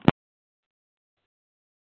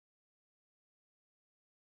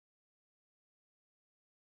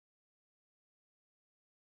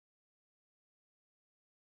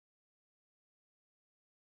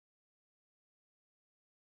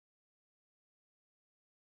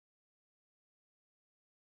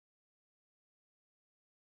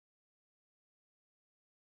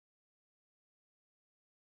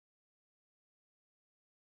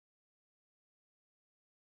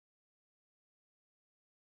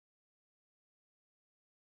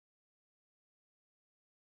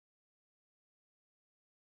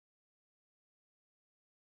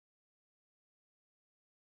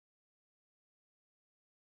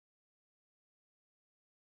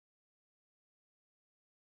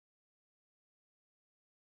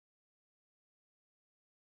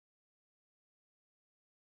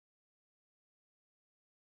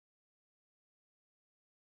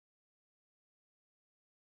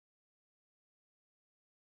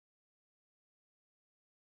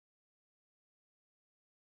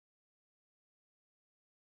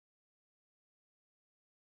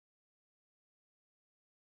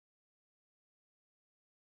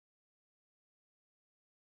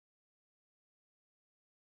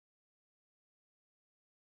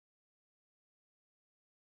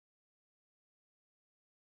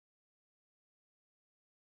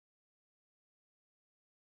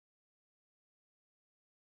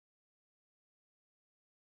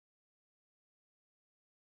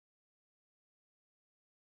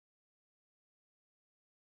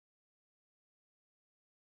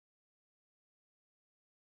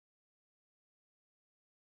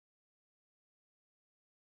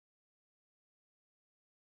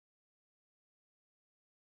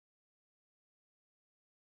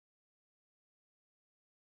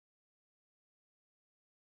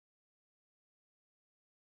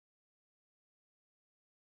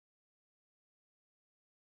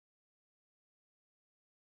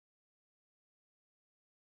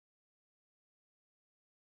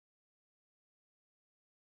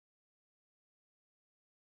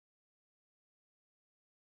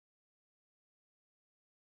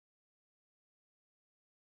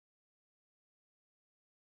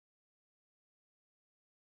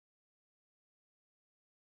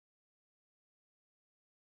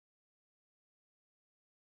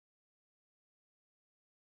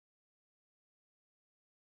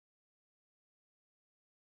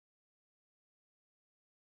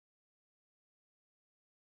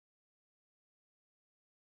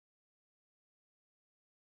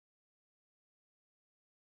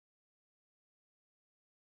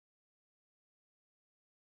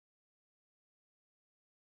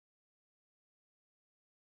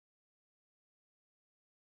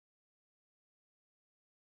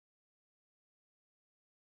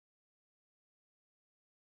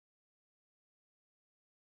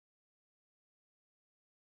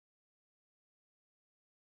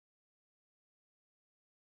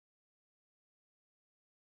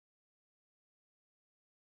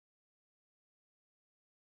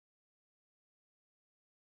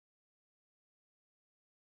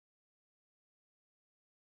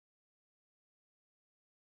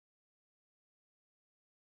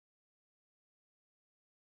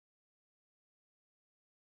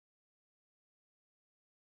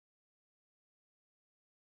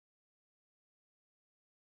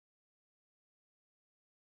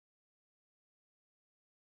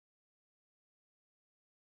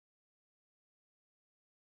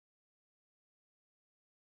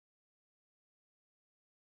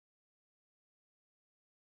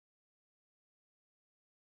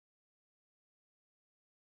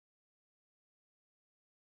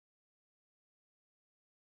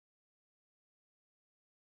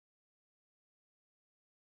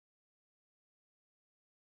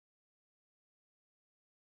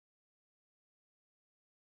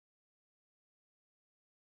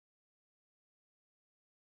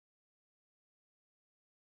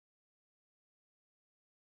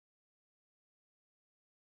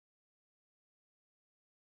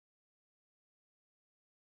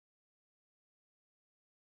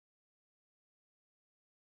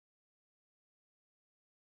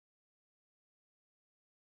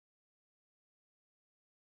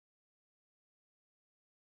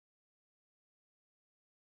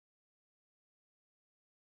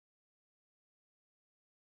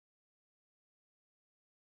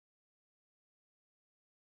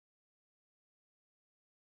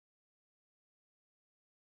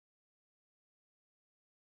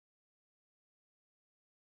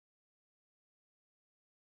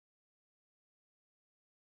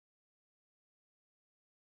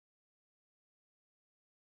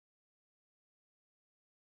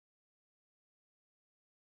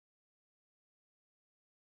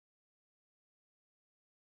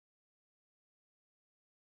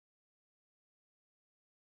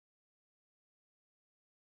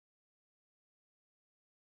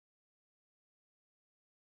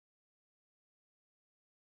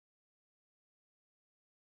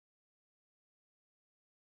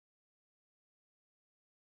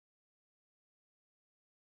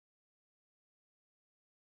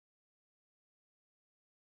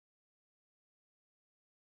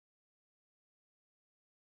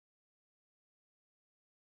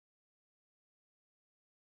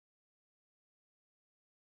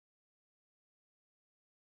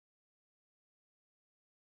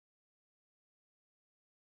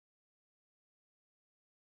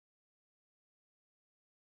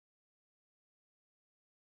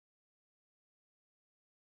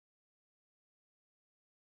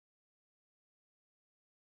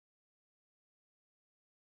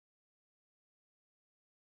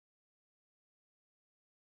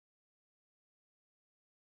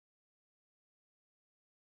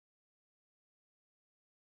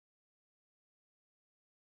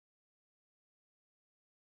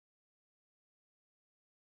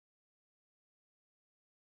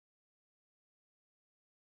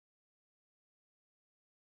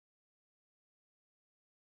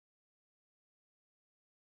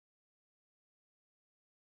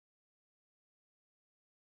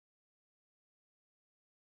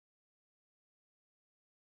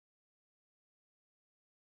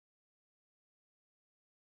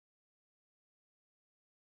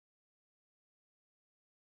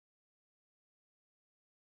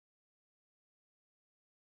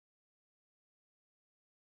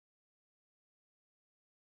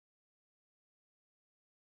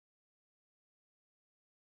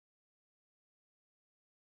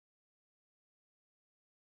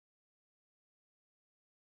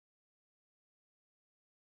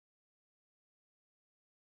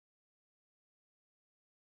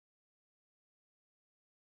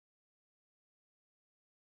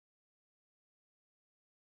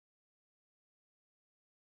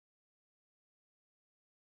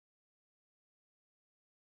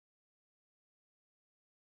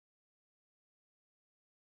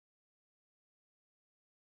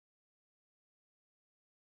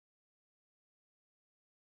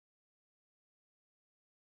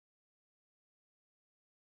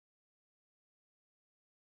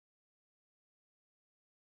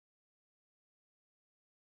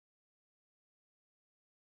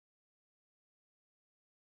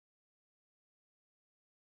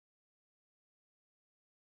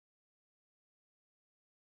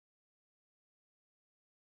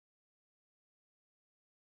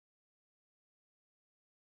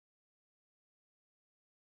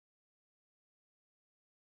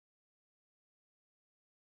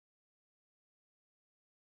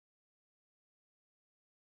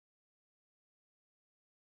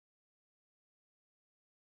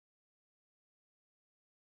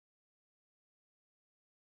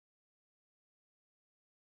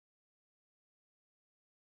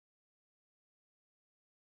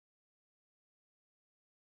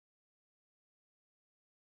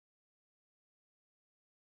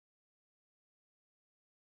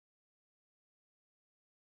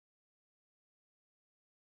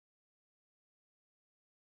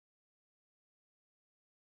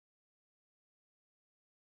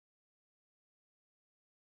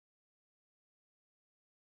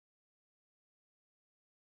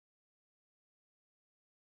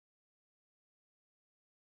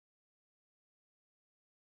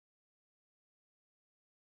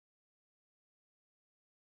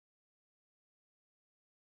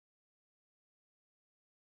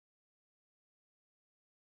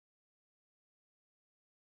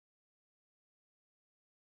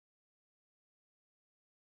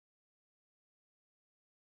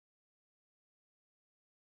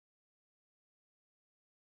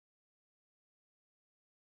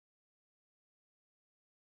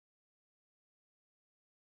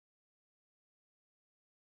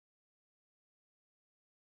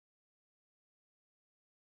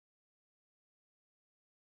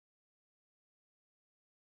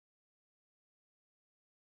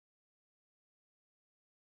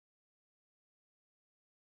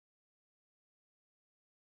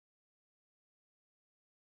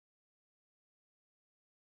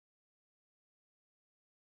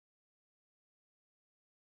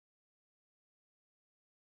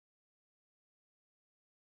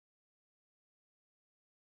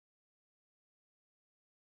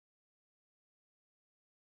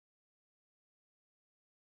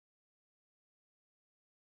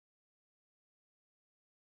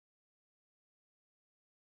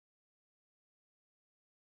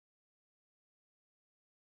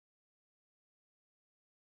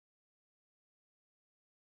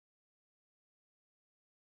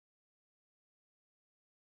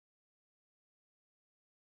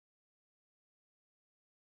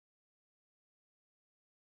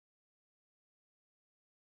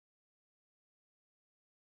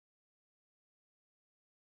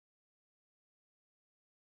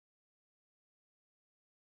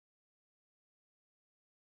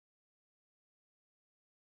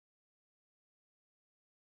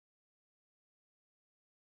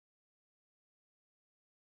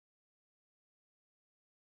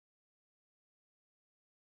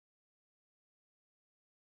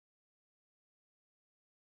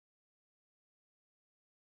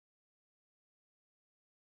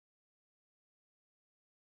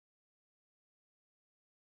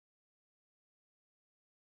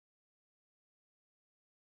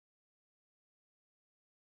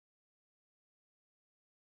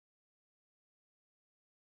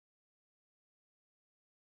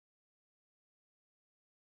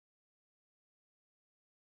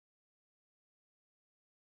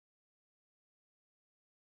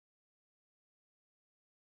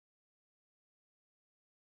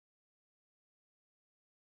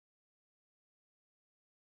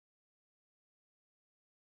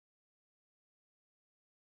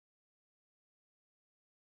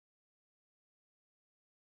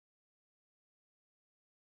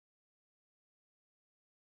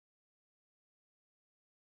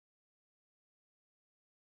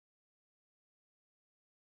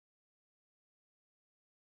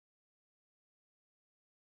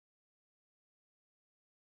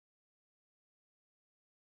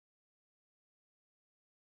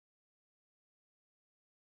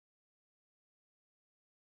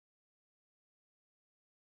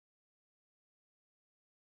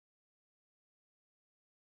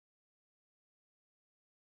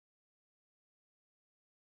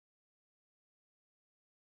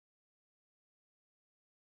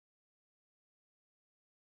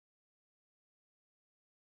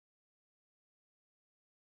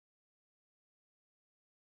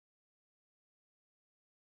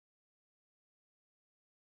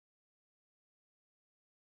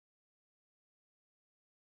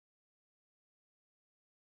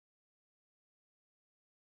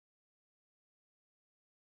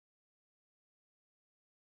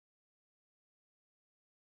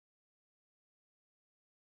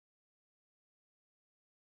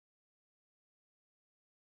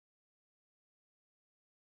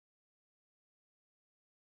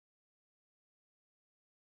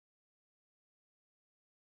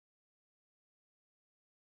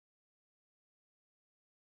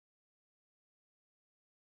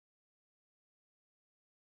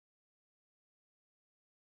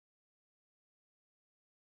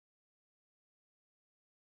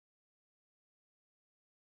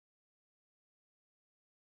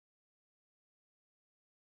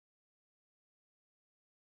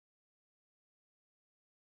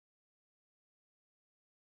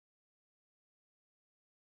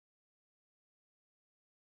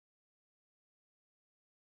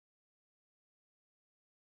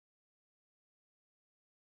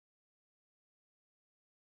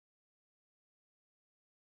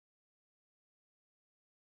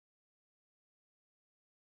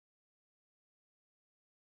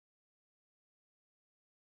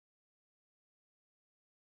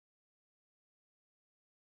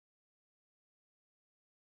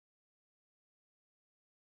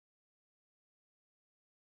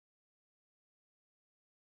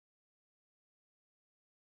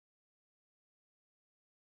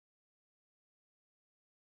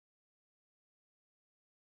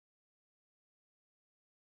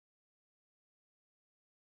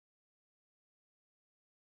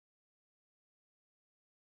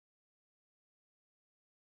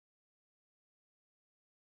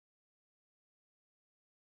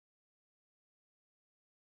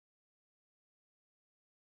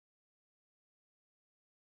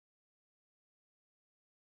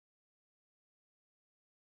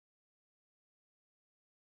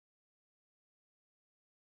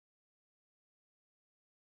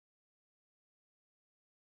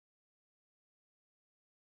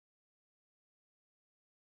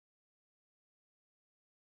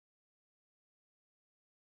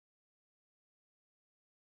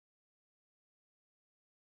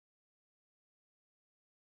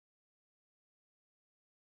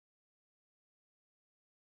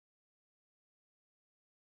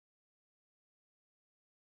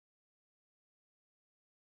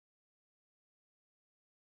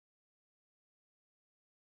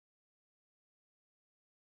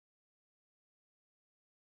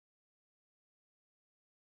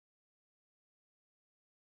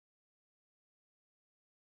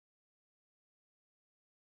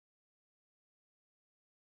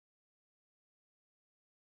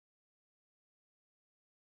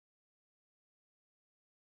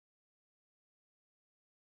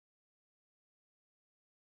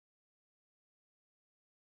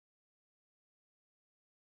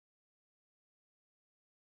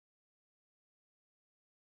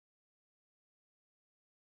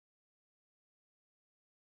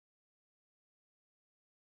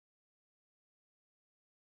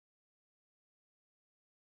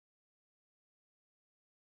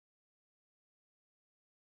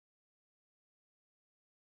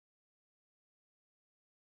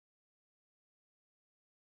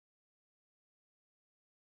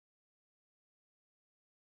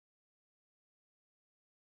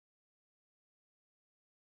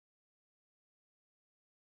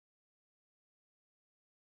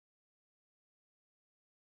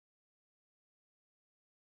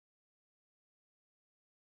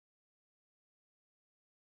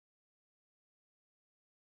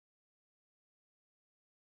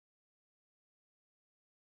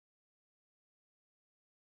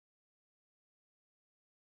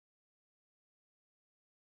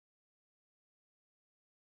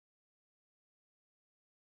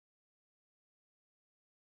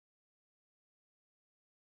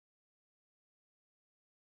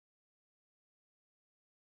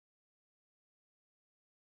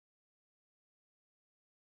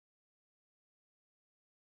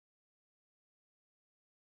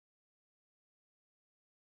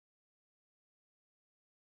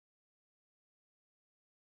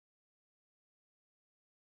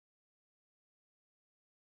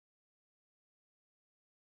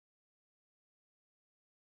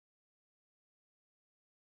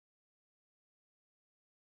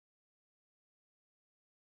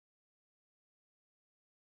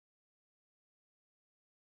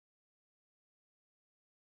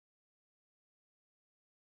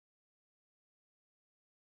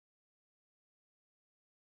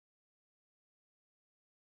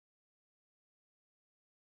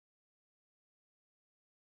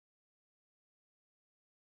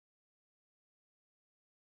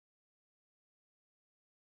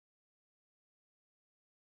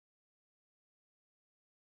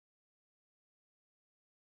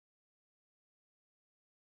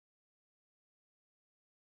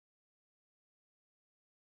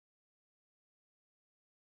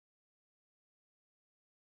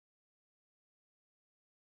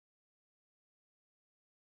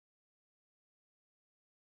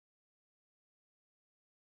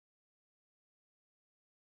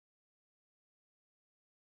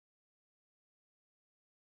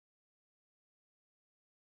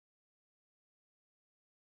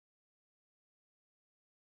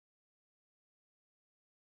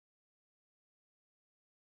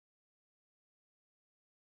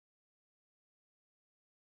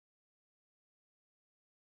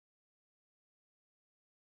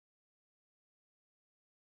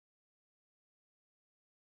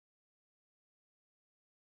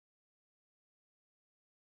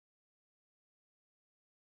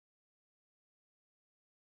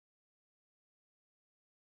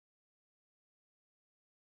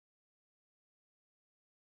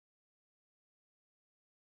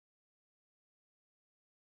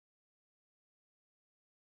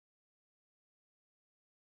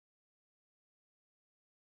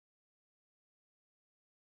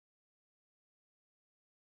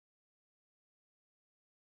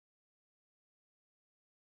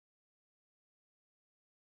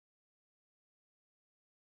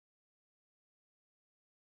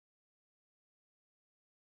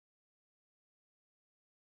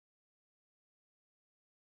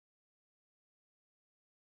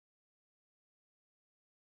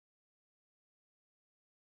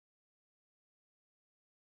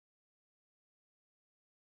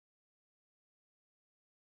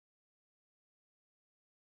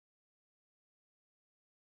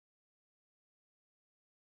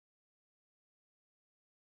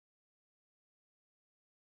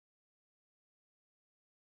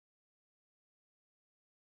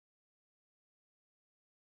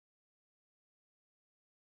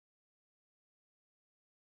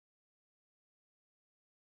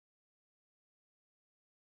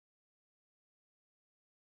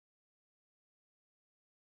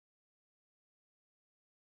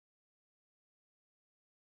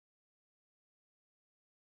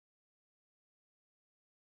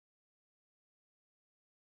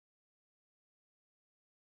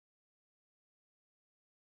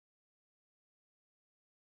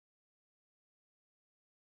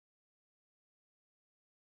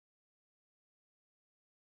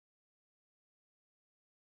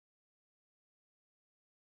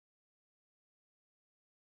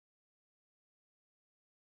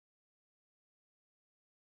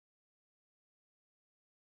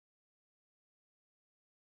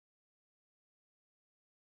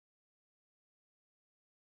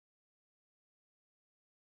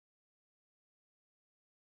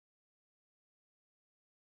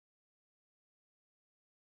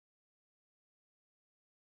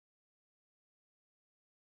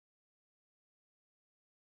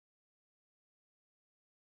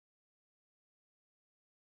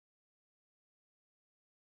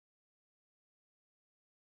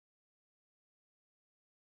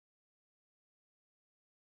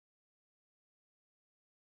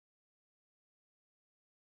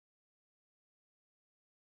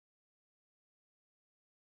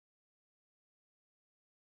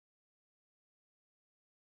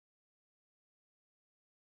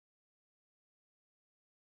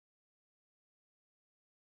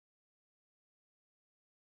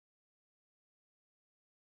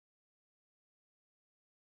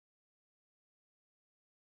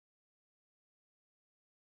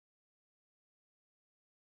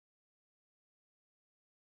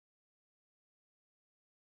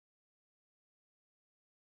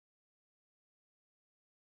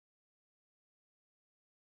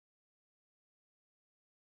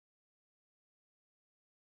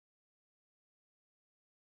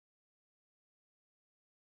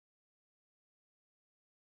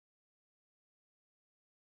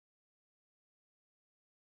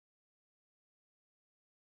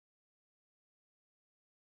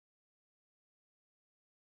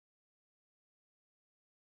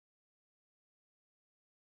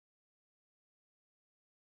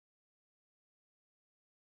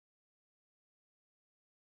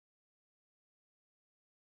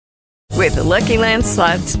 With the Lucky Land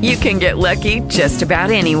Slots, you can get lucky just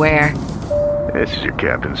about anywhere. This is your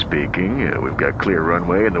captain speaking. We've got clear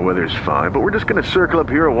runway and the weather's fine, but we're just going to circle up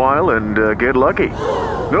here a while and get lucky.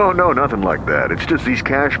 No, nothing like that. It's just these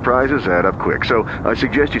cash prizes add up quick. So I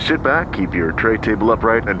suggest you sit back, keep your tray table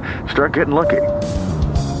upright, and start getting lucky.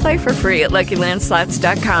 Play for free at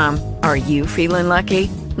LuckyLandSlots.com. Are you feeling lucky?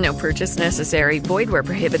 No purchase necessary. Void where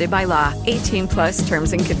prohibited by law. 18+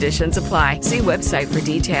 terms and conditions apply. See website for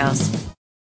details.